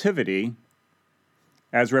receptivity,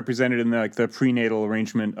 as represented in the prenatal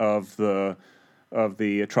arrangement of the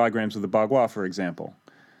trigrams of the Bagua, for example.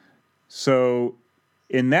 So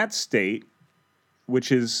in that state,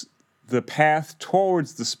 which is the path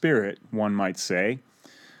towards the spirit, one might say,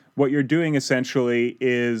 what you're doing essentially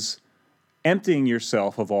is emptying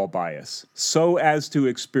yourself of all bias so as to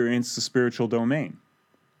experience the spiritual domain.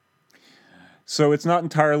 So it's not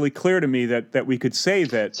entirely clear to me that we could say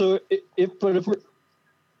that. So if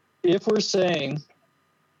we're saying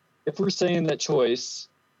that choice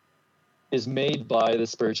is made by the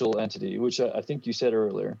spiritual entity, which I think you said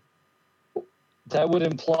earlier, that would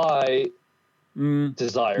imply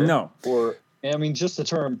desire. No. Or, I mean, just the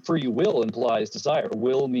term free will implies desire.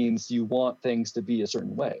 Will means you want things to be a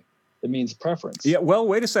certain way. It means preference. Yeah, well,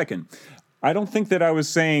 wait a second. I don't think that I was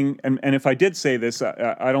saying, and if I did say this,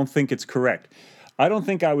 I don't think it's correct. I don't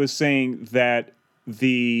think I was saying that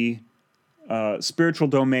the spiritual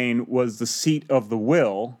domain was the seat of the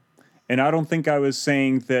will, and I don't think I was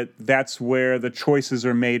saying that that's where the choices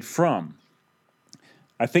are made from.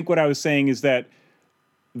 I think what I was saying is that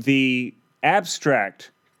the abstract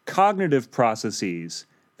cognitive processes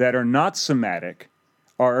that are not somatic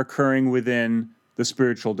are occurring within the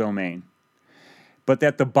spiritual domain, but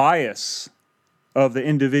that the bias of the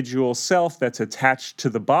individual self that's attached to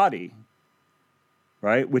the body,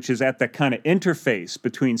 right, which is at that kind of interface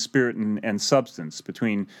between spirit and substance,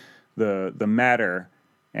 between the matter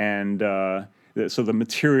and so the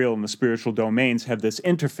material and the spiritual domains have this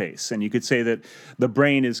interface, and you could say that the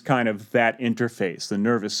brain is kind of that interface, the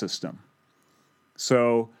nervous system.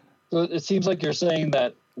 So it seems like you're saying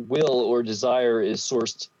that will or desire is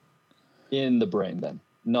sourced in the brain then,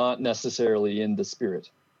 not necessarily in the spirit.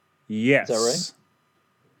 Yes. Is that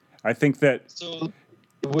right? I think that... So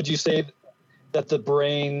would you say that the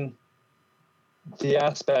brain, the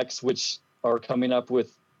aspects which are coming up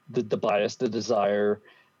with the bias, the desire,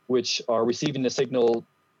 which are receiving the signal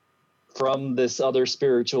from this other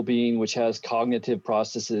spiritual being which has cognitive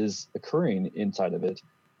processes occurring inside of it,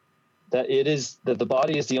 that the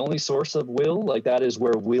body is the only source of will? Like, that is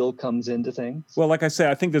where will comes into things? Well, like I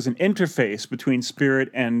said, I think there's an interface between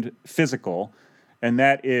spirit and physical, and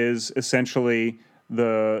that is essentially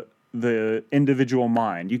the individual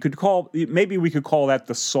mind. Maybe we could call that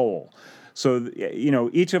the soul. So,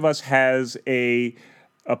 each of us has a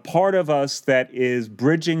part of us that is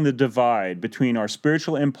bridging the divide between our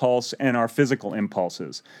spiritual impulse and our physical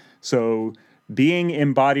impulses. So, being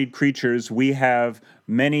embodied creatures, we have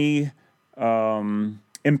many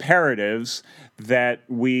imperatives that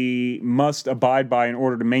we must abide by in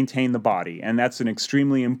order to maintain the body, and that's an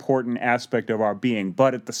extremely important aspect of our being.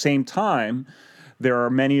 But at the same time, there are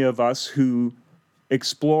many of us who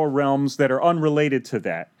explore realms that are unrelated to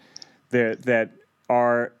that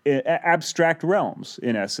are abstract realms,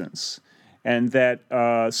 in essence, and that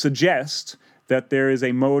suggest that there is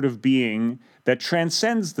a mode of being that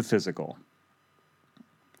transcends the physical.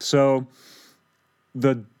 So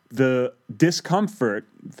the discomfort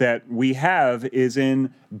that we have is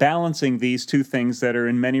in balancing these two things that are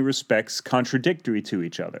in many respects contradictory to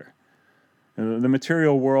each other. The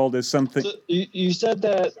material world is something... So you said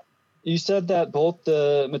that both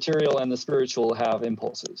the material and the spiritual have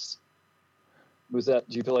impulses. Do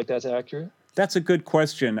you feel like that's accurate? That's a good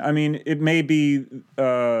question. I mean, it may be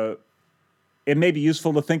it may be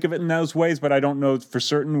useful to think of it in those ways, but I don't know for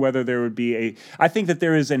certain whether there would be I think that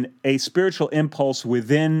there is a spiritual impulse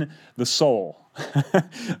within the soul.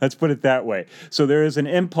 Let's put it that way. So there is an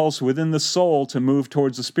impulse within the soul to move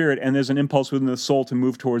towards the spirit, and there's an impulse within the soul to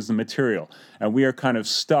move towards the material. And we are kind of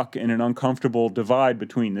stuck in an uncomfortable divide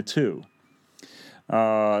between the two.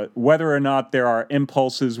 Whether or not there are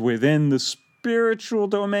impulses within the spiritual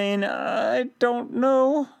domain, I don't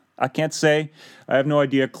know. I can't say. I have no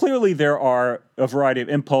idea. Clearly, there are a variety of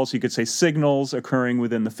impulse. You could say signals occurring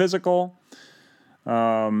within the physical.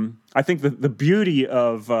 I think the beauty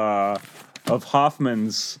of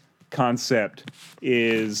Hoffman's concept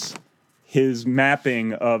is his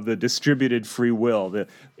mapping of the distributed free will, the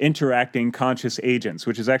interacting conscious agents,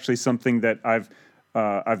 which is actually something that I've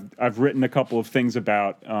written a couple of things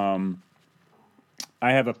about.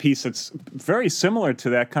 I have a piece that's very similar to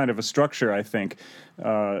that kind of a structure, I think,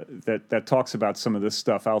 that talks about some of this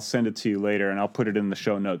stuff. I'll send it to you later, and I'll put it in the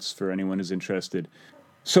show notes for anyone who's interested.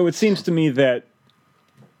 So it seems to me that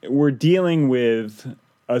we're dealing with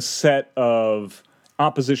a set of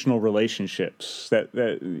oppositional relationships.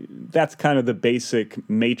 That's kind of the basic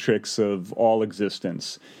matrix of all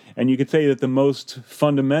existence. And you could say that the most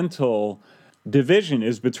fundamental division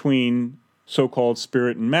is between so-called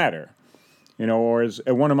spirit and matter. Or as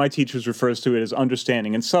one of my teachers refers to it as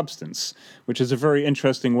understanding and substance, which is a very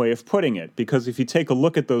interesting way of putting it, because if you take a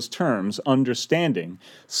look at those terms, understanding,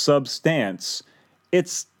 substance,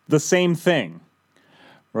 it's the same thing,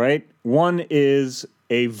 right? One is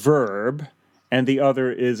a verb and the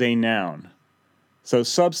other is a noun. So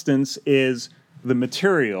substance is the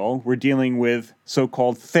material. We're dealing with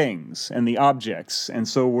so-called things and the objects, and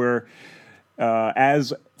so we're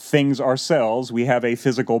as things ourselves, we have a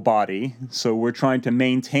physical body, so we're trying to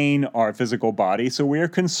maintain our physical body, so we are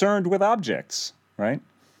concerned with objects, right?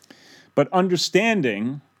 But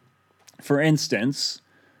understanding, for instance,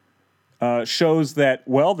 shows that,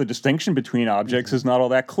 the distinction between objects is not all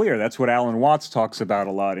that clear. That's what Alan Watts talks about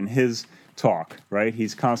a lot in his talk, right?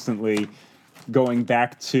 He's constantly going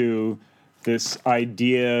back to this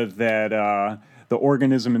idea that the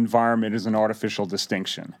organism environment is an artificial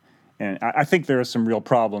distinction. And I think there are some real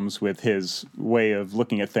problems with his way of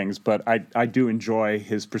looking at things, but I do enjoy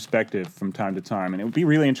his perspective from time to time. And it would be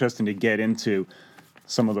really interesting to get into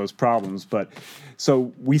some of those problems. But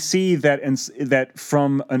so we see that that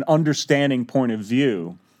from an understanding point of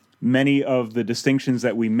view, many of the distinctions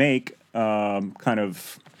that we make kind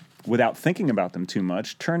of without thinking about them too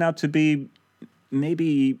much turn out to be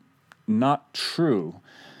maybe not true.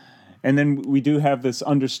 And then we do have this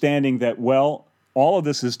understanding that, all of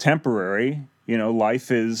this is temporary.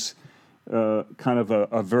 Life is kind of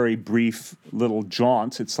a very brief little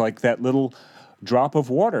jaunt. It's like that little drop of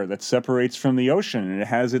water that separates from the ocean, and it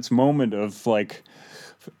has its moment of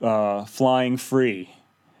flying free.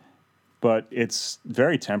 But it's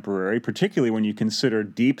very temporary, particularly when you consider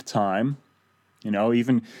deep time.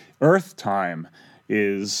 Even Earth time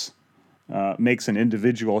is makes an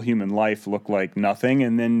individual human life look like nothing,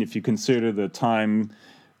 and then if you consider the time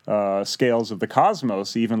scales of the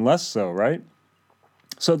cosmos, even less so, right?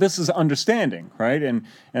 So this is understanding, right? And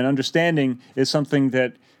understanding is something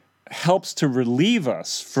that helps to relieve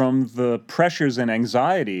us from the pressures and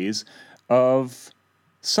anxieties of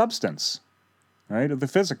substance, right, of the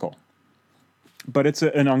physical. But it's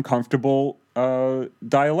an uncomfortable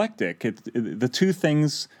dialectic. The two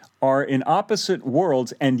things are in opposite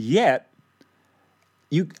worlds, and yet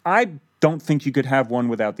I don't think you could have one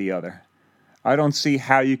without the other. I don't see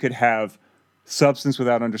how you could have substance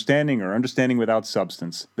without understanding or understanding without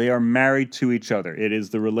substance. They are married to each other. It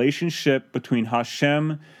is the relationship between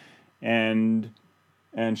Hashem and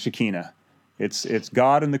Shekinah. It's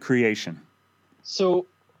God and the creation. So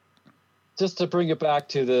just to bring it back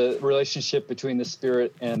to the relationship between the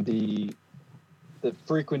spirit and the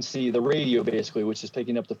frequency, the radio basically, which is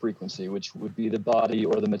picking up the frequency, which would be the body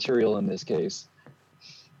or the material in this case.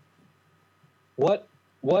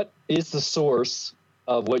 What is the source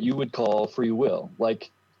of what you would call free will?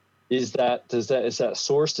 Is that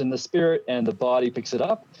sourced in the spirit and the body picks it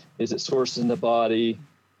up? Is it sourced in the body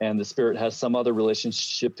and the spirit has some other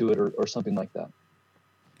relationship to it or something like that?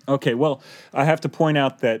 Okay, well, I have to point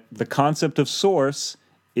out that the concept of source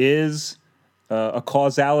is a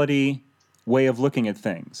causality way of looking at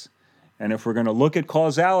things. And if we're going to look at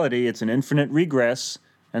causality, it's an infinite regress.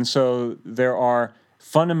 And so there are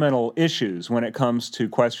fundamental issues when it comes to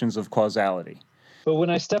questions of causality. But when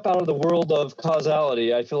I step out of the world of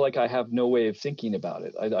causality, I feel like I have no way of thinking about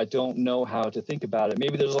it. I don't know how to think about it.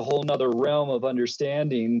 Maybe there's a whole nother realm of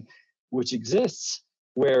understanding which exists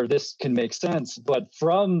where this can make sense. But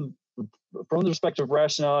from from the perspective of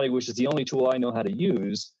rationality, which is the only tool I know how to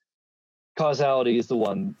use, causality is the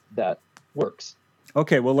one that works.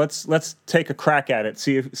 Okay, well let's take a crack at it.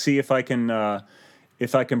 See if I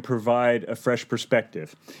can provide a fresh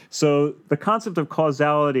perspective. So the concept of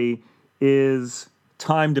causality is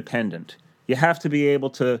time dependent. You have to be able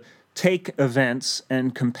to take events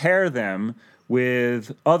and compare them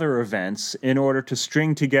with other events in order to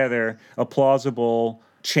string together a plausible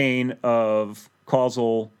chain of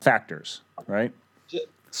causal factors, right?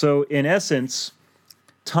 So in essence,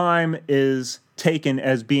 time is taken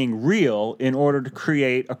as being real in order to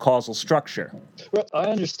create a causal structure. Well, I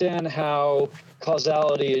understand how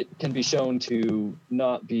causality can be shown to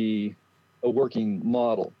not be a working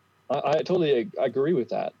model. I totally agree with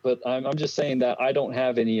that, but I'm just saying that I don't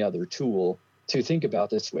have any other tool to think about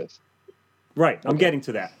this with. Right, I'm getting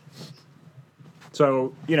to that.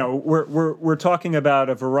 So, we're talking about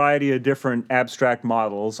a variety of different abstract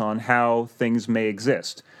models on how things may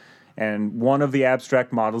exist. And one of the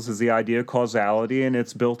abstract models is the idea of causality, and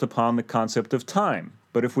it's built upon the concept of time.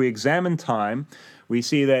 But if we examine time, we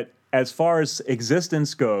see that as far as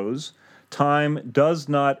existence goes, time does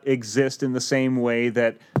not exist in the same way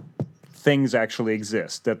that things actually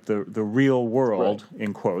exist, that the real world, right,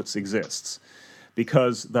 in quotes, exists.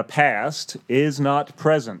 Because the past is not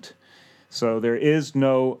present. So there is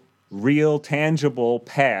no real, tangible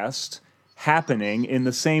past happening in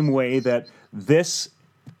the same way that this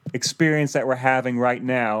experience that we're having right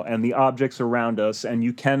now and the objects around us, and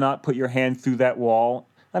you cannot put your hand through that wall.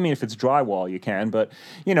 I mean, if it's drywall, you can, but,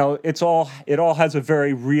 it all has a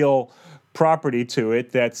very real property to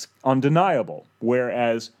it that's undeniable,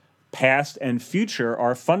 whereas past and future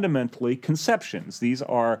are fundamentally conceptions. These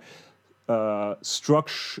are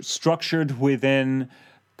structured within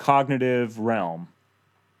cognitive realm.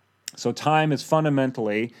 So time is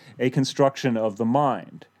fundamentally a construction of the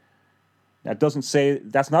mind.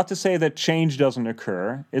 That's not to say that change doesn't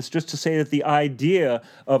occur. It's just to say that the idea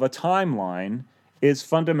of a timeline is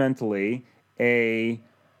fundamentally a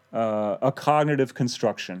cognitive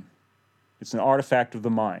construction. It's an artifact of the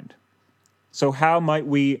mind. So how might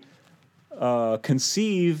we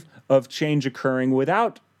conceive of change occurring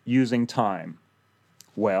without using time?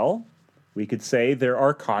 Well, we could say there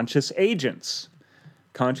are conscious agents.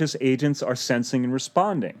 Conscious agents are sensing and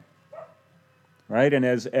responding, right? And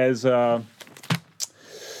as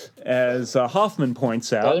Hoffman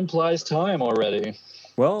points out, that implies time already.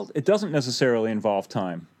 Well, it doesn't necessarily involve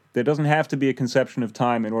time. There doesn't have to be a conception of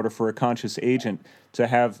time in order for a conscious agent to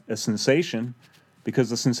have a sensation, because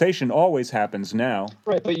the sensation always happens now.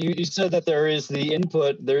 Right, but you said that there's the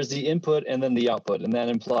input and then the output, and that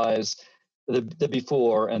implies the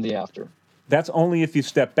before and the after. That's only if you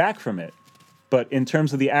step back from it. But in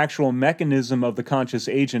terms of the actual mechanism of the conscious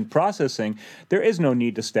agent processing, there is no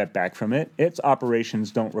need to step back from it. Its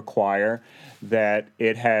operations don't require that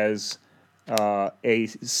it has a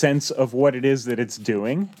sense of what it is that it's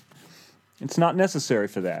doing. It's not necessary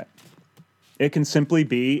for that. It can simply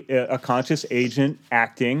be a conscious agent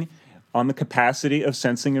acting on the capacity of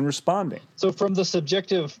sensing and responding. So from the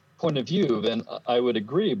subjective point of view, then I would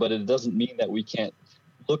agree, but it doesn't mean that we can't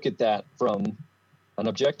look at that from an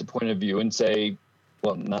objective point of view and say,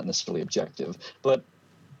 well, not necessarily objective, but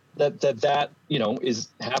that is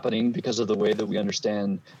happening because of the way that we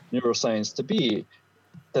understand neuroscience to be,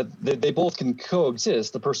 that they both can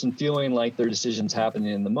coexist. The person feeling like their decision's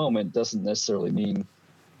happening in the moment doesn't necessarily mean,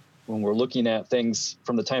 when we're looking at things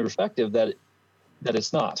from the time perspective, that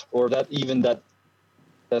it's not, or that even that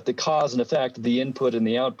the cause and effect, the input and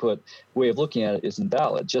the output way of looking at it isn't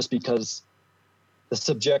valid, just because the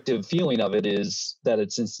subjective feeling of it is that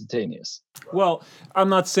it's instantaneous. Well, I'm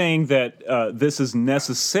not saying that this is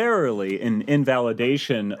necessarily an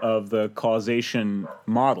invalidation of the causation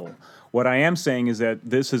model. What I am saying is that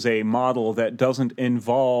this is a model that doesn't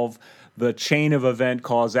involve the chain of event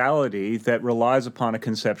causality that relies upon a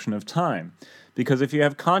conception of time. Because if you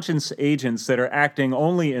have conscious agents that are acting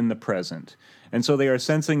only in the present, and so they are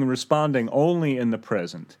sensing and responding only in the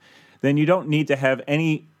present, then you don't need to have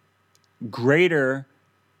any greater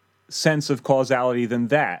sense of causality than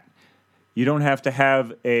that. You don't have to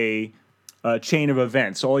have a chain of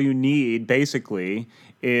events. All you need, basically,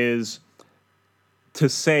 is to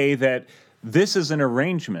say that this is an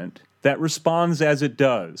arrangement that responds as it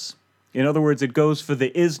does. In other words, it goes for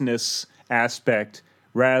the isness aspect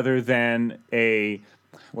rather than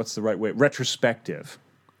retrospective,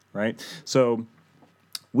 right? So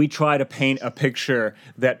we try to paint a picture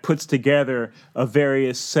that puts together a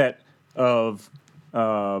various set of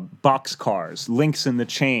boxcars, links in the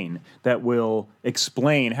chain that will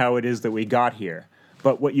explain how it is that we got here.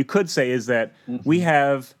 But what you could say is that we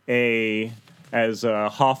have a, as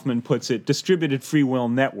Hoffman puts it, distributed free will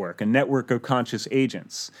network, a network of conscious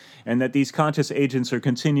agents, and that these conscious agents are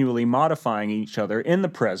continually modifying each other in the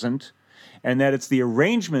present, and that it's the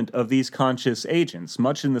arrangement of these conscious agents,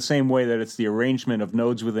 much in the same way that it's the arrangement of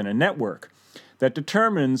nodes within a network, that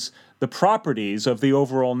determines the properties of the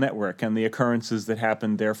overall network and the occurrences that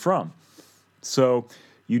happen therefrom. So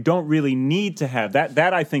you don't really need to have that.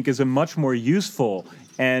 That, I think, is a much more useful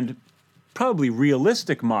and probably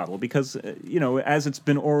realistic model because, as it's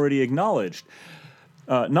been already acknowledged,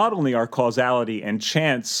 not only are causality and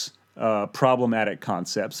chance problematic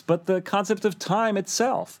concepts, but the concept of time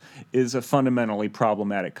itself is a fundamentally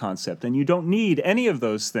problematic concept. And you don't need any of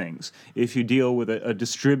those things if you deal with a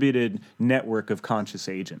distributed network of conscious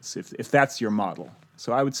agents, if that's your model.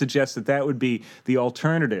 So I would suggest that would be the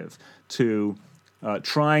alternative to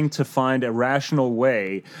trying to find a rational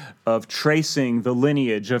way of tracing the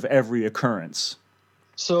lineage of every occurrence.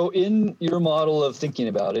 So in your model of thinking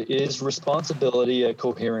about it, is responsibility a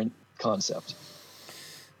coherent concept?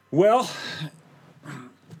 Well,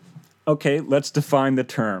 okay, let's define the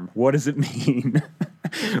term. What does it mean?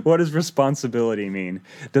 What does responsibility mean?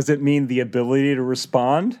 Does it mean the ability to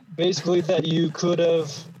respond? Basically, that you could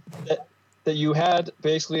have, that you had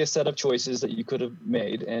basically a set of choices that you could have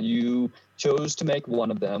made, and you chose to make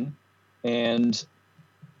one of them, and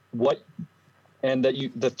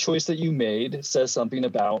the choice that you made says something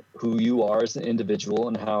about who you are as an individual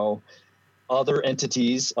and how other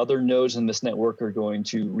entities, other nodes in this network are going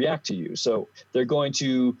to react to you. So they're going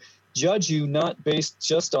to judge you not based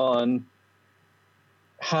just on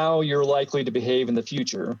how you're likely to behave in the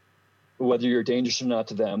future, whether you're dangerous or not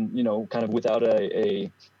to them, kind of without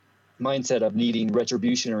a mindset of needing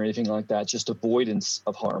retribution or anything like that, just avoidance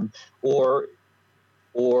of harm, or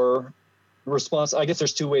response. I guess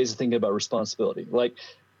there's two ways of thinking about responsibility.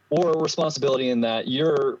 Or responsibility in that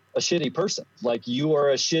you're a shitty person. Like, you are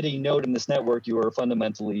a shitty node in this network. You are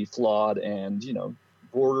fundamentally flawed and,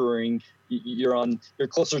 bordering, you're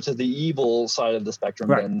closer to the evil side of the spectrum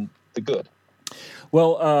than the good.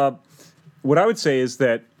 Well, what I would say is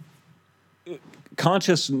that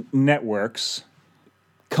conscious networks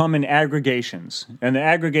come in aggregations, and the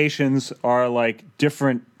aggregations are like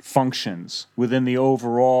different functions within the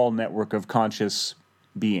overall network of conscious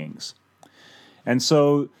beings. And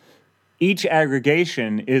so each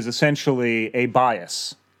aggregation is essentially a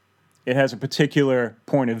bias. It has a particular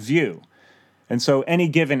point of view. And so any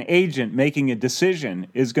given agent making a decision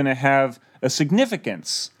is going to have a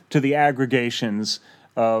significance to the aggregations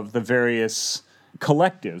of the various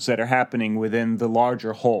collectives that are happening within the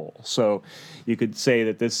larger whole. So you could say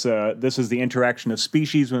that this is the interaction of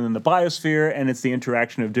species within the biosphere, and it's the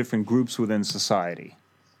interaction of different groups within society.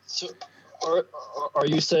 So are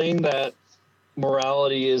you saying that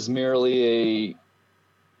morality is merely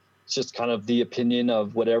just kind of the opinion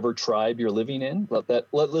of whatever tribe you're living in?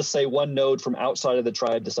 Let's say one node from outside of the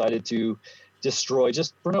tribe decided to destroy,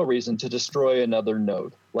 just for no reason, to destroy another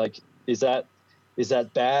node. Like, is that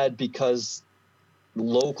bad because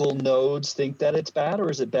local nodes think that it's bad, or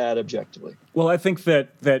is it bad objectively? Well, I think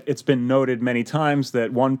that it's been noted many times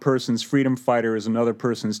that one person's freedom fighter is another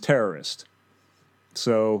person's terrorist.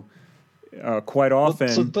 So quite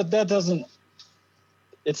often... But that doesn't...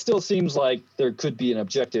 It still seems like there could be an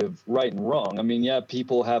objective right and wrong. I mean, yeah,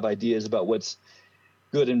 people have ideas about what's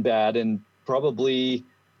good and bad, and probably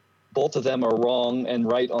both of them are wrong and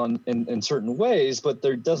right in certain ways, but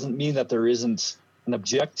there doesn't mean that there isn't an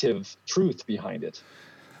objective truth behind it.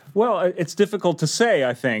 Well, it's difficult to say,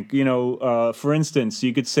 I think. For instance,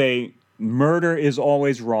 you could say murder is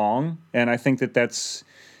always wrong, and I think that's,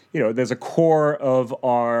 there's a core of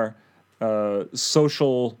our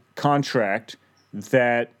social contract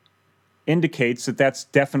that indicates that that's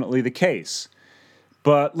definitely the case.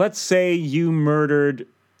 But let's say you murdered,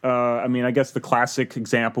 I guess the classic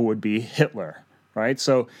example would be Hitler, right?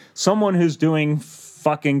 So someone who's doing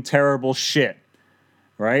fucking terrible shit,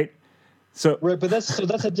 right? So right, but that's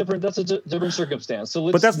a different circumstance. So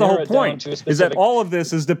let's but that's the whole point, is that all of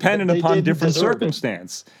this is dependent upon different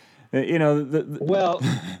circumstance. Well,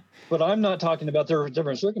 but I'm not talking about their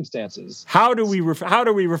different circumstances. How do we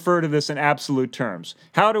refer to this in absolute terms?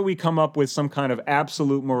 How do we come up with some kind of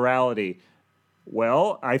absolute morality?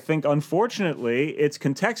 Well, I think, unfortunately, it's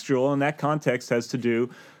contextual, and that context has to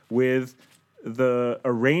do with the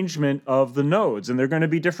arrangement of the nodes, and there are going to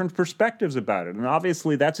be different perspectives about it. And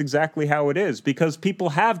obviously, that's exactly how it is, because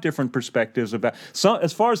people have different perspectives about... So,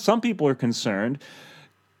 as far as some people are concerned,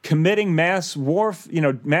 committing mass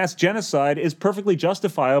genocide is perfectly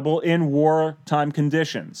justifiable in wartime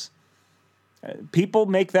conditions. People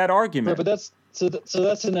make that argument. Right, So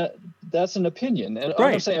that's an opinion, and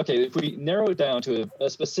Right. I'm saying, okay, if we narrow it down to a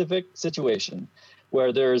specific situation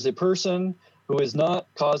where there is a person who has not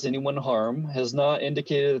caused anyone harm, has not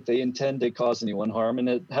indicated that they intend to cause anyone harm, and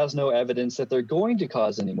it has no evidence that they're going to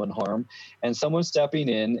cause anyone harm, and someone stepping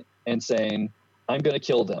in and saying, "I'm going to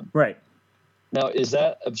kill them." Right. Now, is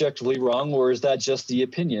that objectively wrong, or is that just the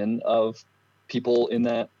opinion of people in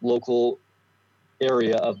that local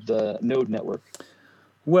area of the node network?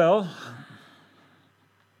 Well,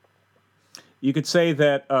 you could say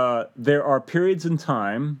that there are periods in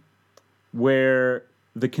time where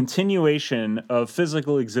the continuation of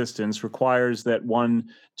physical existence requires that one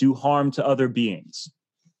do harm to other beings.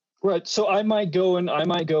 Right. So I might go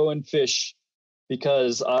and fish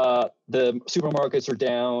because the supermarkets are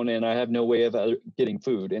down and I have no way of getting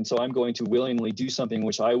food, and so I'm going to willingly do something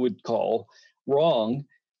which I would call wrong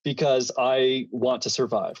because I want to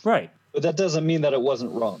survive. Right. But that doesn't mean that it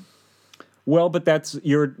wasn't wrong. Well, but that's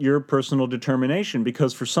your personal determination,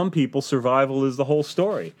 because for some people, survival is the whole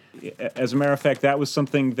story. As a matter of fact, that was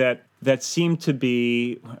something that seemed to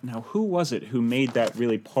be... Now, who was it who made that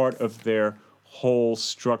really part of their whole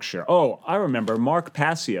structure? Oh, I remember, Mark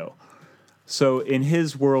Passio. So in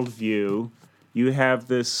his worldview, you have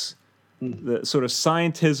this the sort of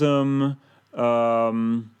scientism,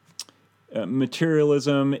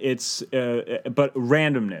 materialism, it's but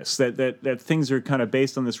randomness, that things are kind of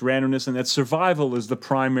based on this randomness, and that survival is the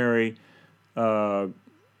primary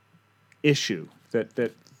issue,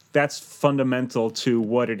 that's fundamental to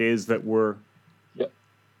what it is that we're... Yep.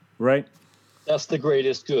 Right? That's the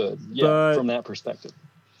greatest good. Yeah, But, from that perspective.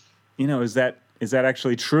 Is that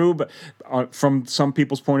actually true? But from some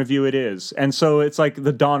people's point of view, it is. And so it's like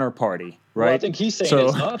the Donner Party, right? Well, I think he's saying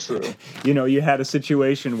it's not true. You had a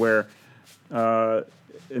situation where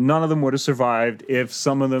none of them would have survived if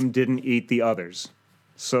some of them didn't eat the others.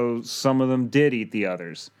 So some of them did eat the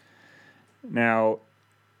others. Now,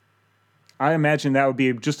 I imagine that would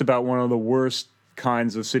be just about one of the worst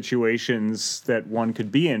kinds of situations that one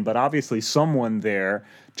could be in. But obviously someone there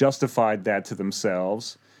justified that to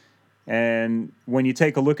themselves. And when you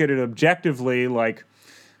take a look at it objectively, like,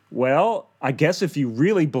 well, I guess if you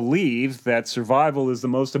really believe that survival is the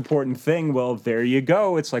most important thing, well, there you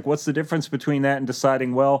go. It's like, what's the difference between that and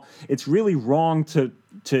deciding, well, it's really wrong to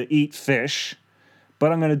eat fish,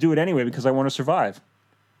 but I'm going to do it anyway because I want to survive,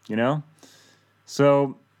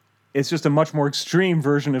 So it's just a much more extreme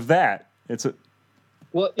version of that.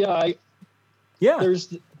 Well, yeah,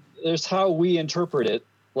 there's how we interpret it.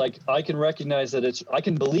 Like, I can recognize that I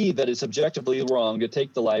can believe that it's objectively wrong to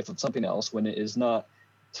take the life of something else when it is not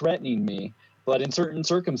threatening me, but in certain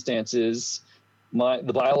circumstances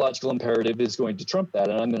the biological imperative is going to trump that,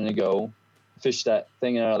 and I'm going to go fish that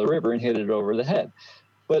thing out of the river and hit it over the head.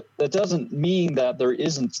 But that doesn't mean that there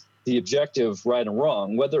isn't the objective right and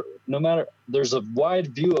wrong. There's a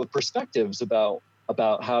wide view of perspectives about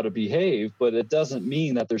how to behave, but it doesn't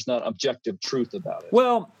mean that there's not objective truth about it.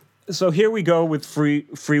 Well, so here we go with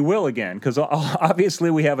free will again, because obviously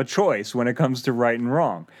we have a choice when it comes to right and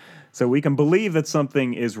wrong. So we can believe that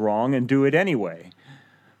something is wrong and do it anyway.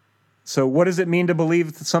 So what does it mean to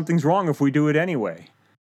believe that something's wrong if we do it anyway?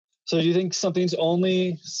 So do you think something's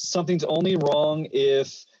only wrong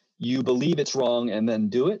if you believe it's wrong and then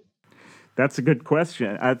do it? That's a good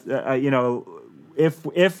question.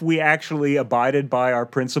 If we actually abided by our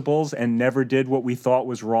principles and never did what we thought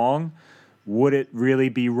was wrong, would it really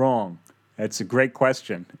be wrong? That's a great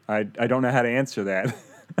question. I don't know how to answer that.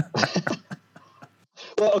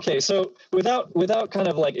 Well, okay, so without kind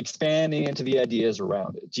of like expanding into the ideas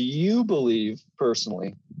around it, do you believe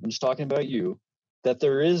personally, I'm just talking about you, that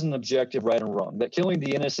there is an objective right and wrong, that killing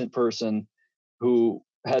the innocent person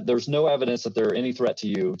there's no evidence that they're any threat to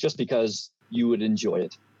you just because you would enjoy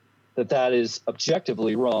it, that is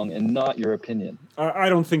objectively wrong and not your opinion? I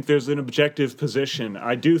don't think there's an objective position.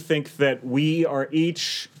 I do think that we are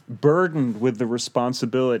each burdened with the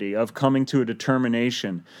responsibility of coming to a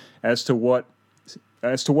determination as to what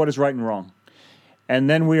is right and wrong. And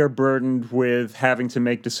then we are burdened with having to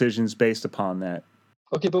make decisions based upon that.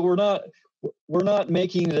 Okay, but we're not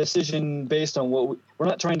making a decision based on we're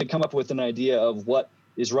not trying to come up with an idea of what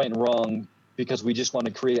is right and wrong because we just want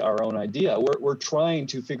to create our own idea. We're trying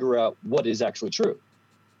to figure out what is actually true.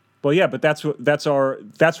 Well, yeah, but that's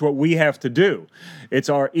what we have to do. It's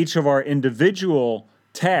each of our individual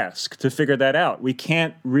task to figure that out. We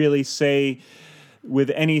can't really say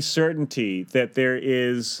with any certainty that there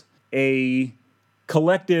is a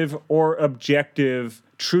collective or objective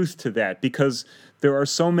truth to that, because there are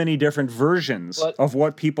so many different versions of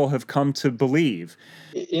what people have come to believe.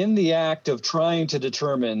 In the act of trying to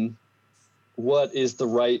determine what is the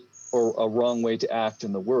right or a wrong way to act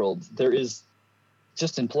in the world. There is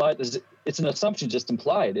just implied, it's an assumption just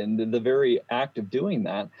implied in the very act of doing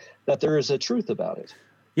that there is a truth about it.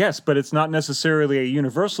 Yes, but it's not necessarily a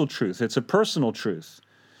universal truth. It's a personal truth.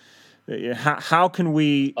 How can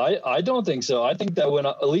we... I don't think so. I think that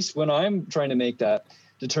at least when I'm trying to make that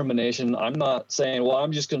determination, I'm not saying, well,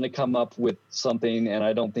 I'm just going to come up with something and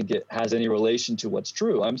I don't think it has any relation to what's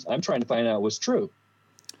true. I'm trying to find out what's true.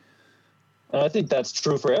 And I think that's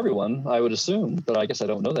true for everyone, I would assume, but I guess I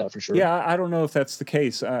don't know that for sure. Yeah, I don't know if that's the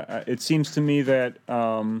case. It seems to me that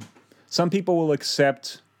some people will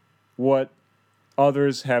accept what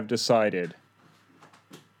others have decided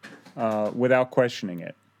without questioning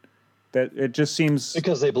it. That it just seems...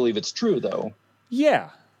 Because they believe it's true, though. Yeah.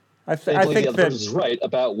 I think the other person's right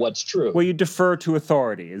about what's true. Well, you defer to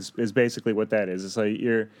authority is basically what that is. It's like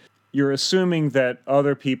you're assuming that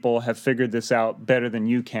other people have figured this out better than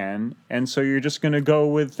you can, and so you're just going to go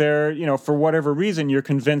with their, for whatever reason, you're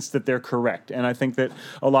convinced that they're correct. And I think that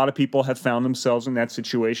a lot of people have found themselves in that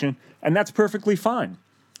situation, and that's perfectly fine.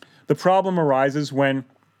 The problem arises when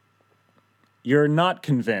you're not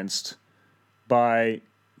convinced by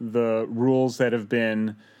the rules that have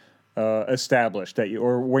been established,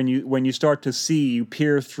 or when you start to see, you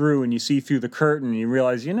peer through and you see through the curtain, and you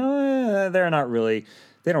realize, they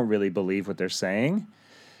don't really believe what they're saying.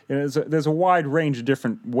 There's a wide range of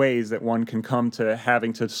different ways that one can come to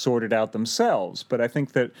having to sort it out themselves. But I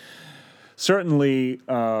think that certainly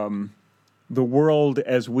the world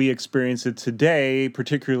as we experience it today,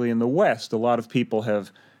 particularly in the West, a lot of people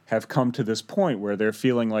have come to this point where they're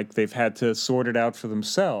feeling like they've had to sort it out for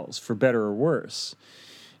themselves, for better or worse.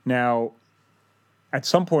 Now, at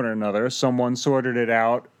some point or another, someone sorted it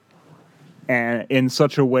out and in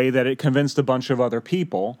such a way that it convinced a bunch of other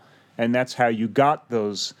people, and that's how you got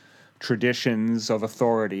those traditions of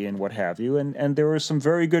authority and what have you. And there were some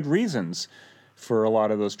very good reasons for a lot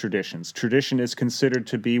of those traditions. Tradition is considered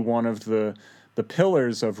to be one of the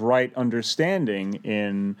pillars of right understanding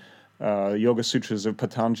in Yoga Sutras of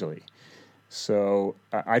Patanjali. So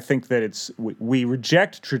I think that we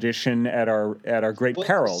reject tradition at our great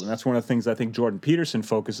peril, and that's one of the things I think Jordan Peterson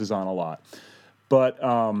focuses on a lot.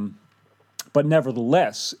 But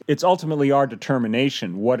nevertheless, it's ultimately our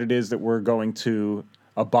determination what it is that we're going to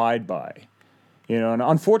abide by. And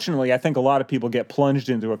unfortunately, I think a lot of people get plunged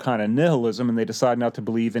into a kind of nihilism, and they decide not to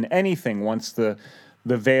believe in anything once the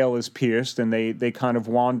veil is pierced, and they kind of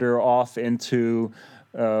wander off into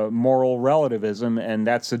moral relativism, and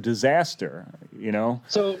that's a disaster.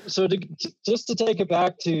 So just to take it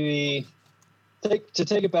back to take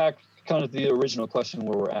it back, kind of the original question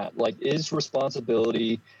where we're at, like, is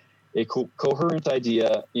responsibility a coherent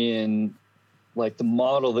idea in like the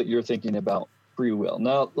model that you're thinking about free will?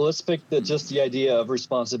 Now let's pick just the idea of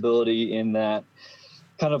responsibility in that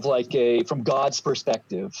kind of like from God's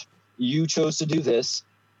perspective, you chose to do this,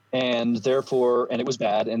 and therefore, and it was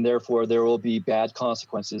bad, and therefore there will be bad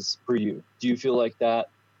consequences for you. Do you feel like that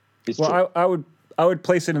is true? Well, I would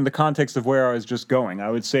place it in the context of where I was just going. I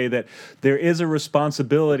would say that there is a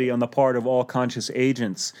responsibility on the part of all conscious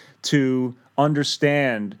agents to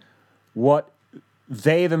understand what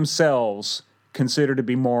they themselves consider to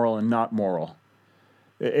be moral and not moral.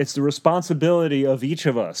 It's the responsibility of each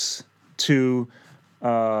of us to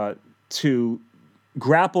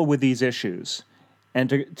grapple with these issues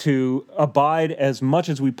and to abide as much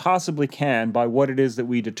as we possibly can by what it is that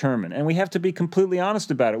we determine. And we have to be completely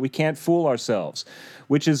honest about it. We can't fool ourselves,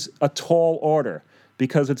 which is a tall order,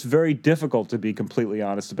 because it's very difficult to be completely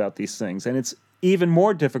honest about these things. And it's even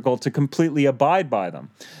more difficult to completely abide by them,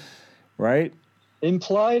 right?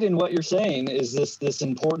 Implied in what you're saying is this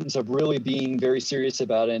importance of really being very serious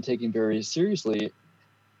about it and taking very seriously.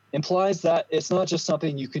 Implies that it's not just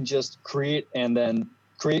something you can just create and then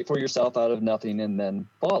create for yourself out of nothing and then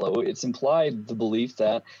follow. It's implied the belief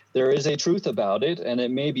that there is a truth about it, and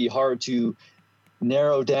it may be hard to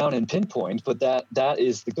narrow down and pinpoint, but that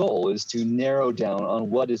is the goal, is to narrow down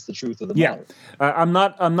on what is the truth of the matter. I'm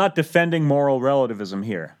not defending moral relativism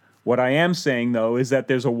here. What I am saying, though, is that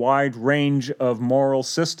there's a wide range of moral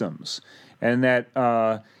systems, and that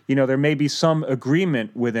there may be some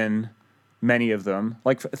agreement within many of them.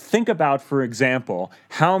 Like, think about, for example,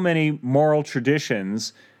 how many moral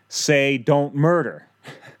traditions say don't murder.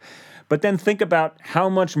 But then think about how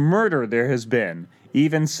much murder there has been,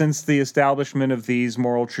 even since the establishment of these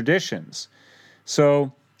moral traditions.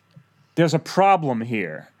 So there's a problem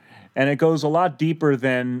here. And it goes a lot deeper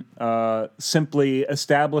than simply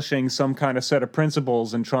establishing some kind of set of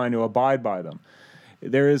principles and trying to abide by them.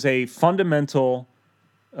 There is a fundamental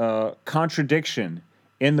contradiction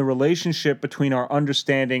in the relationship between our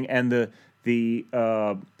understanding and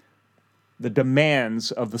the the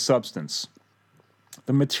demands of the substance.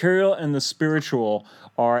 The material and the spiritual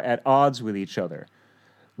are at odds with each other.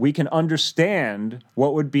 We can understand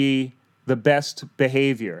what would be the best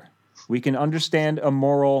behavior. We can understand a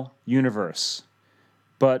moral universe.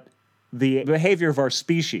 But the behavior of our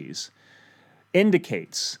species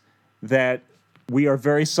indicates that we are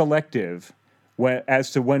very selective as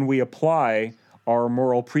to when we apply our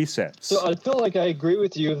moral precepts. So I feel like I agree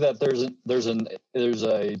with you that there's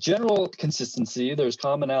a general consistency. There's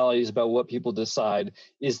commonalities about what people decide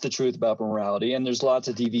is the truth about morality, and there's lots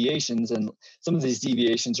of deviations, and some of these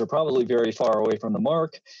deviations are probably very far away from the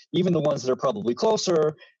mark. Even the ones that are probably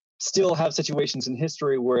closer still have situations in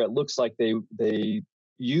history where it looks like they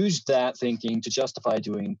used that thinking to justify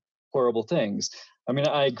doing horrible things. I mean,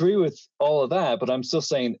 I agree with all of that, but I'm still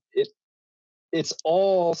saying it's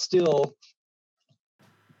all still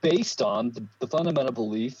based on the fundamental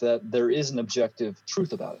belief that there is an objective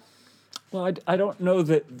truth about it. Well, I don't know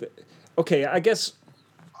that. Okay, I guess,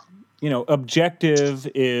 objective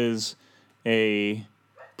is a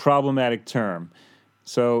problematic term.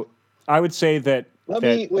 So I would say that. Let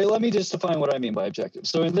me just define what I mean by objective.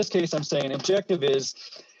 So in this case, I'm saying objective is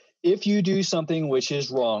if you do something which is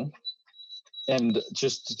wrong, and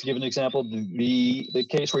just to give an example, the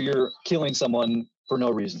case where you're killing someone for no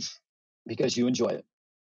reason because you enjoy it.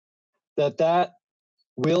 That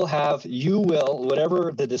will have,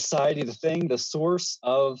 whatever the deciding, the thing, the source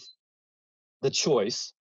of the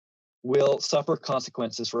choice will suffer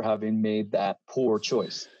consequences for having made that poor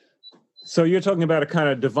choice. So you're talking about a kind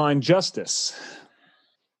of divine justice.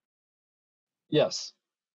 Yes.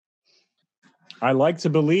 I like to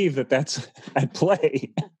believe that that's at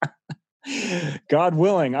play. God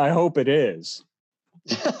willing, I hope it is.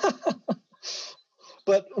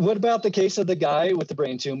 But what about the case of the guy with the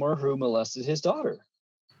brain tumor who molested his daughter?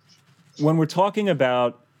 When we're talking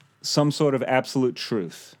about some sort of absolute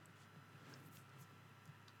truth,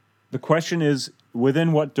 the question is,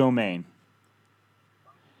 within what domain?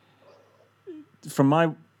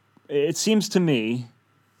 It seems to me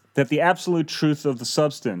that the absolute truth of the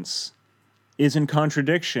substance is in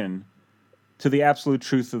contradiction to the absolute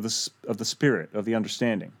truth of the spirit, of the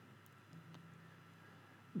understanding.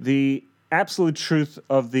 The absolute truth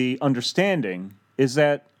of the understanding is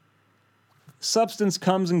that substance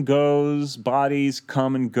comes and goes, bodies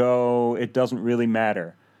come and go, it doesn't really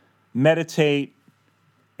matter. Meditate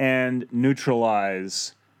and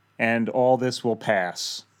neutralize, and all this will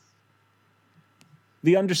pass.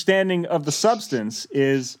 The understanding of the substance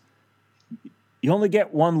is you only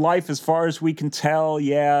get one life as far as we can tell.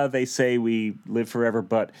 Yeah, they say we live forever,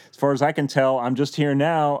 but as far as I can tell, I'm just here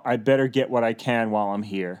now. I better get what I can while I'm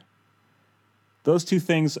here. Those two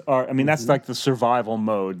things are, that's like the survival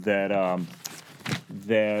mode that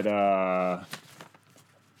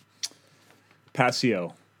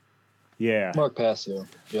Passio. Yeah. Mark Passio.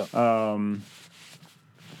 Yeah.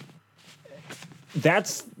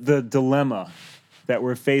 That's the dilemma that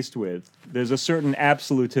we're faced with. There's a certain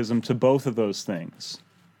absolutism to both of those things.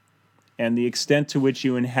 And the extent to which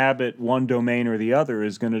you inhabit one domain or the other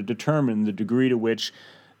is going to determine the degree to which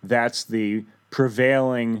that's the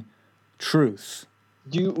prevailing truth.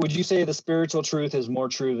 Would you say the spiritual truth is more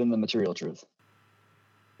true than the material truth?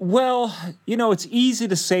 Well, it's easy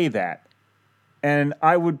to say that. And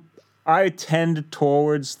I tend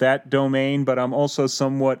towards that domain, but I'm also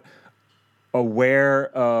somewhat aware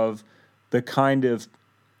of the kind of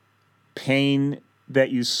pain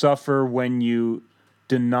that you suffer when you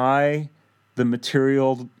deny the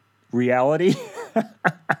material reality.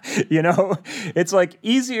 It's like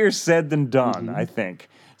easier said than done, I think.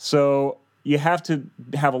 So you have to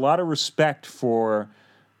have a lot of respect for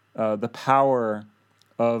the power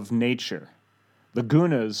of nature. The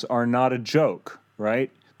gunas are not a joke,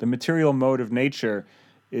 right? The material mode of nature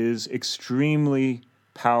is extremely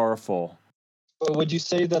powerful. But would you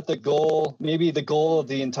say that the goal of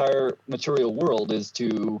the entire material world is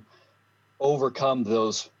to overcome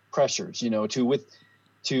those pressures,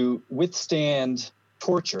 to withstand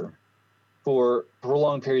torture for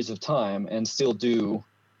prolonged periods of time and still do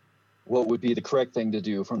what would be the correct thing to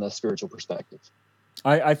do from the spiritual perspective?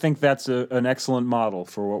 I think that's an excellent model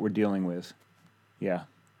for what we're dealing with. Yeah.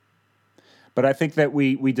 But I think that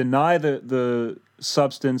we deny the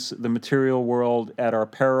substance, the material world at our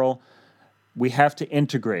peril. We have to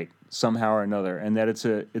integrate somehow or another, and that it's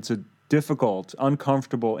a difficult,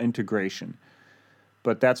 uncomfortable integration.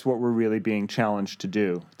 But that's what we're really being challenged to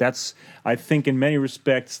do. That's, I think, in many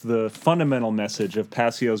respects, the fundamental message of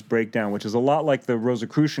Passio's breakdown, which is a lot like the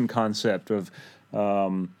Rosicrucian concept of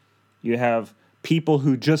you have people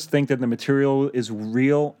who just think that the material is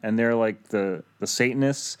real, and they're like the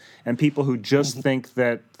Satanists, and people who just think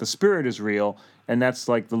that the spirit is real, and that's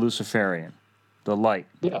like the Luciferian, the light.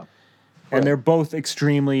 Yeah. And they're both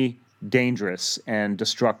extremely dangerous and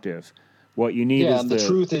destructive. What you need Yeah, is and the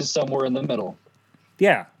truth is somewhere in the middle.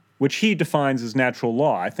 Yeah, which he defines as natural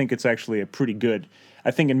law. I think it's actually a pretty good.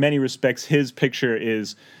 I think in many respects his picture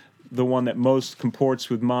is the one that most comports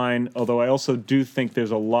with mine. Although I also do think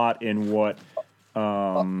there's a lot in what.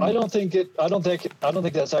 I don't think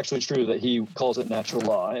that's actually true that he calls it natural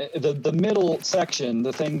law. The middle section,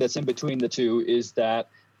 the thing that's in between the two, is that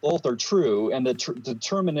both are true, and the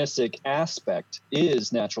deterministic aspect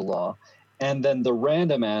is natural law, and then the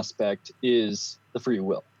random aspect is the free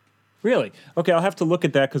will. Really? Okay, I'll have to look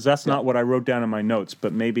at that because that's not what I wrote down in my notes,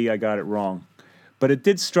 but maybe I got it wrong. But it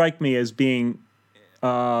did strike me as being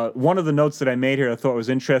one of the notes that I made here I thought was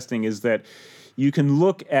interesting is that you can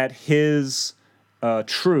look at his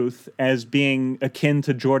truth as being akin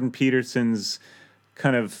to Jordan Peterson's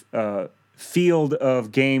kind of field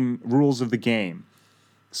of game, rules of the game.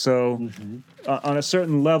 So on a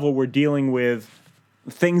certain level, we're dealing with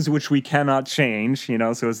things which we cannot change,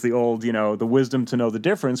 so it's the old, the wisdom to know the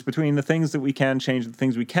difference between the things that we can change and the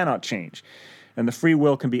things we cannot change. And the free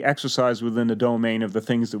will can be exercised within the domain of the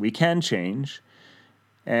things that we can change.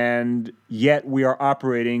 And yet we are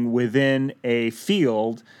operating within a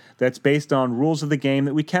field that's based on rules of the game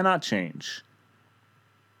that we cannot change.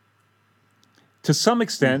 To some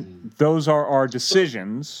extent, those are our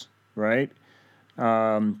decisions, right?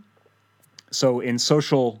 So in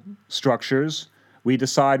social structures, we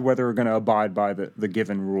decide whether we're going to abide by the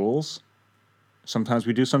given rules. Sometimes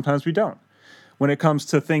we do, sometimes we don't. When it comes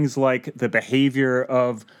to things like the behavior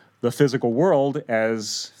of the physical world,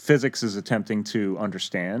 as physics is attempting to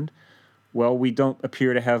understand, well, we don't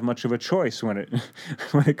appear to have much of a choice when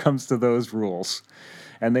it comes to those rules.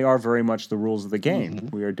 And they are very much the rules of the game.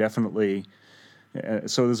 We are definitely...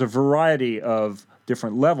 so there's a variety of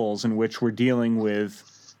different levels in which we're dealing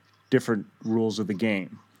with different rules of the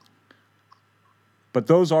game. But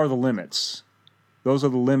those are the limits. Those are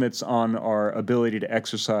the limits on our ability to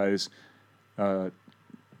exercise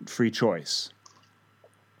free choice.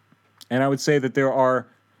 And I would say that there are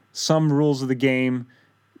some rules of the game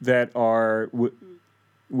that are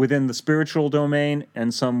within the spiritual domain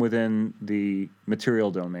and some within the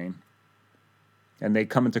material domain. And they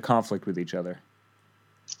come into conflict with each other.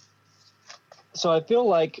 So I feel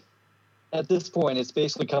like at this point, it's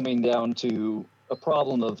basically coming down to a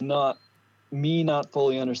problem of not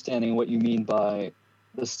fully understanding what you mean by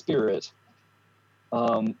the spirit.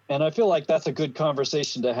 And I feel like that's a good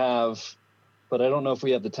conversation to have, but I don't know if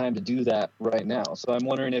we have the time to do that right now. So I'm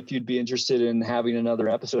wondering if you'd be interested in having another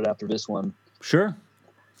episode after this one. Sure.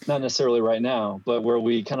 Not necessarily right now, but where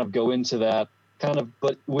we kind of go into that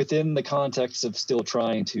but within the context of still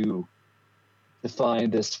trying to define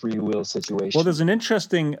this free will situation. Well, there's an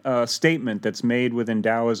interesting statement that's made within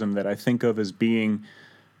Taoism that I think of as being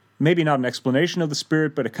maybe not an explanation of the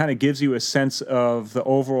spirit, but it kind of gives you a sense of the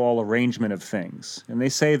overall arrangement of things. And they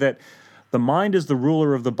say that the mind is the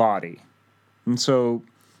ruler of the body. And so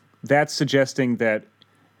that's suggesting that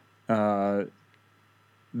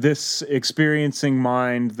this experiencing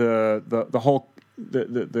mind,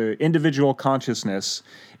 the individual consciousness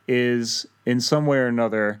is in some way or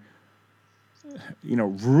another,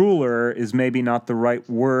 ruler is maybe not the right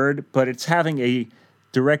word, but it's having a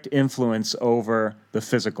direct influence over the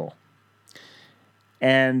physical.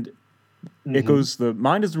 And it goes, the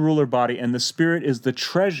mind is the ruler body, and the spirit is the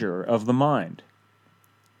treasure of the mind,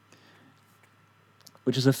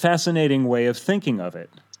 which is a fascinating way of thinking of it.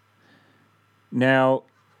 Now,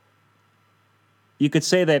 you could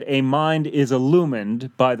say that a mind is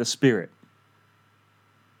illumined by the spirit,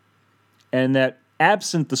 and that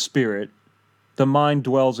absent the spirit, the mind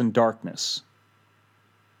dwells in darkness.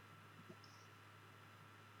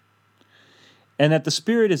 And that the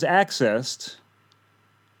spirit is accessed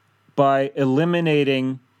by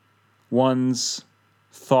eliminating one's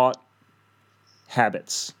thought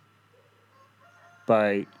habits,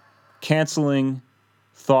 by canceling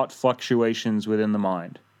thought fluctuations within the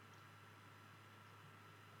mind.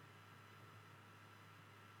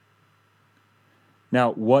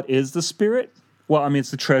 Now, what is the spirit? Well, I mean, it's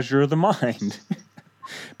the treasure of the mind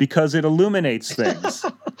because it illuminates things.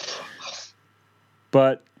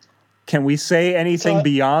 But can we say anything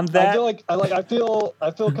beyond that? I feel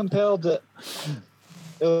compelled to.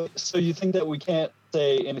 So you think that we can't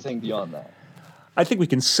say anything beyond that? I think we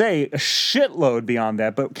can say a shitload beyond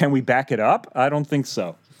that, but can we back it up? I don't think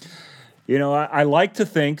so. I like to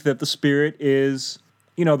think that the spirit is,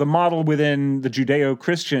 the model within the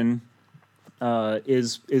Judeo-Christian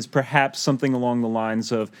is perhaps something along the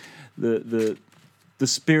lines of the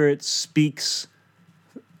Spirit speaks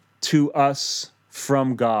to us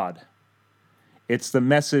from God. It's the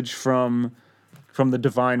message from the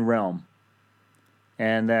divine realm,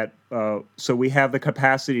 and that so we have the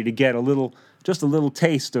capacity to get just a little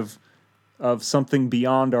taste of something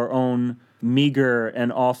beyond our own meager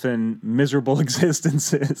and often miserable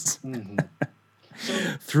existences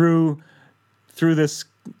through this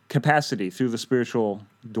capacity, through the spiritual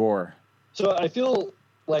door. So I feel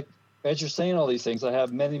like, as you're saying all these things, I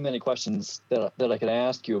have many, many questions that I can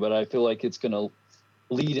ask you, but I feel like it's going to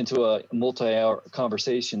lead into a multi-hour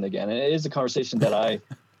conversation again. And it is a conversation that I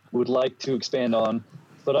would like to expand on,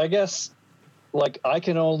 but I guess like I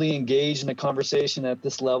can only engage in a conversation at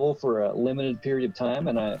this level for a limited period of time,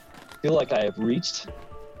 and I feel like I have reached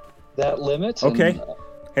that limit. Okay. And,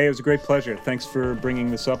 hey, it was a great pleasure. Thanks for bringing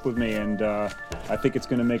this up with me, and I think it's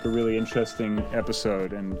going to make a really interesting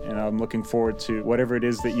episode, and I'm looking forward to whatever it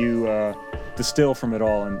is that you distill from it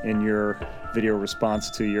all in your video response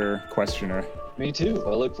to your questioner. Me too.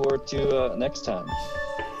 I look forward to next time.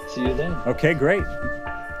 See you then. Okay, great.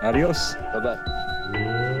 Adios. Bye-bye.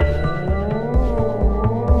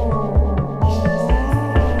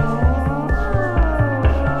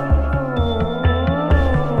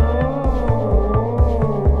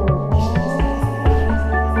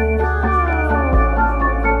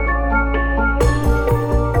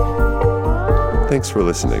 Thanks for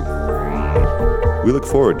listening. We look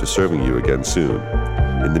forward to serving you again soon.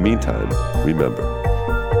 In the meantime, remember,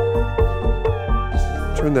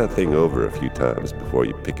 turn that thing over a few times before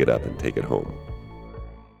you pick it up and take it home.